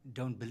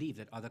don't believe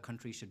that other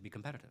countries should be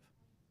competitive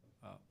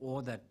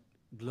or that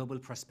global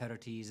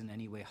prosperity is in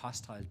any way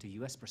hostile to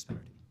U.S.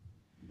 prosperity.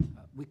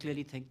 We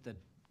clearly think that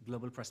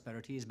global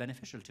prosperity is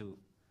beneficial to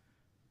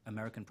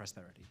American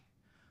prosperity.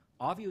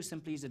 Our view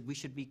simply is that we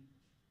should be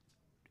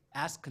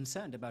as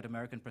concerned about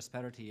American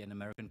prosperity and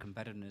American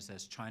competitiveness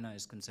as China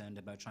is concerned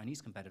about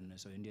Chinese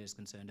competitiveness, or India is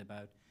concerned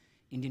about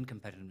Indian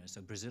competitiveness,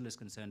 or Brazil is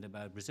concerned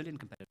about Brazilian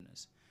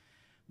competitiveness.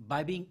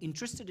 By being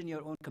interested in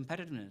your own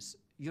competitiveness,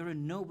 you're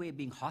in no way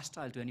being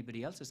hostile to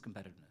anybody else's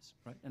competitiveness,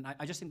 right? And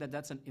I just think that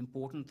that's an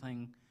important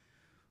thing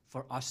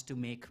for us to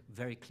make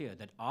very clear,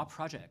 that our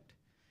project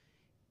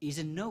is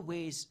in no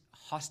ways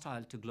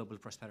hostile to global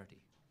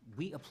prosperity.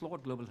 We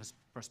applaud global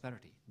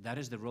prosperity. That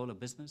is the role of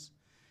business.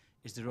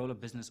 It's the role of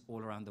business all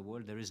around the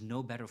world. There is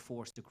no better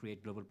force to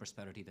create global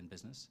prosperity than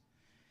business.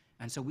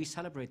 And so we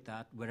celebrate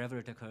that wherever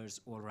it occurs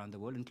all around the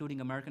world,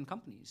 including American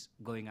companies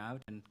going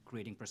out and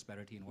creating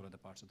prosperity in all other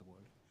parts of the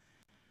world.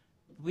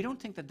 We don't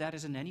think that that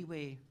is in any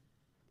way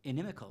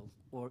inimical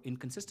or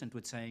inconsistent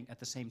with saying at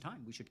the same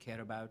time we should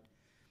care about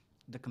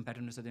the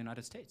competitiveness of the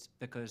United States,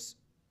 because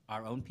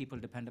our own people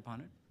depend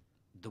upon it.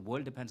 The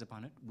world depends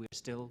upon it. We're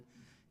still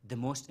the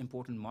most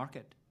important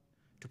market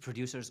to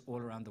producers all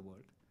around the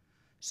world.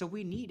 So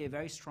we need a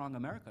very strong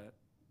America,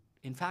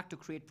 in fact, to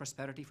create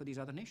prosperity for these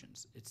other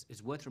nations.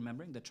 It's worth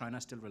remembering that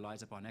China still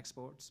relies upon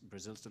exports.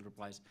 Brazil still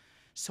relies.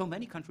 So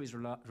many countries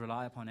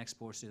rely upon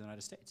exports to the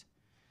United States.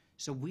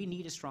 So we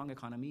need a strong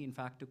economy, in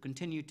fact, to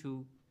continue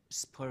to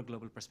spur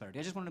global prosperity.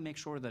 I just want to make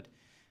sure that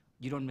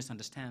you don't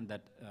misunderstand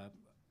that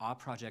our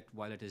project,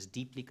 while it is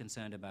deeply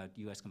concerned about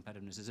U.S.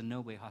 competitiveness, is in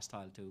no way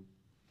hostile to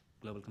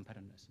global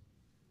competitiveness.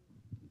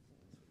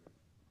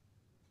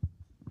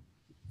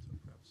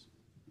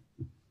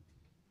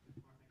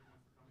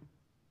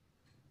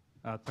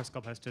 Press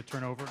club has to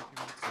turn over.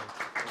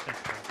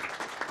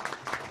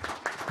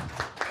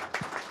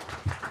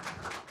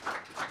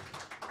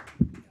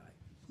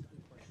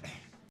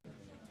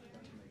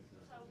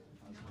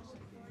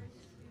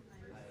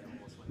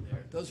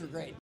 Those are great.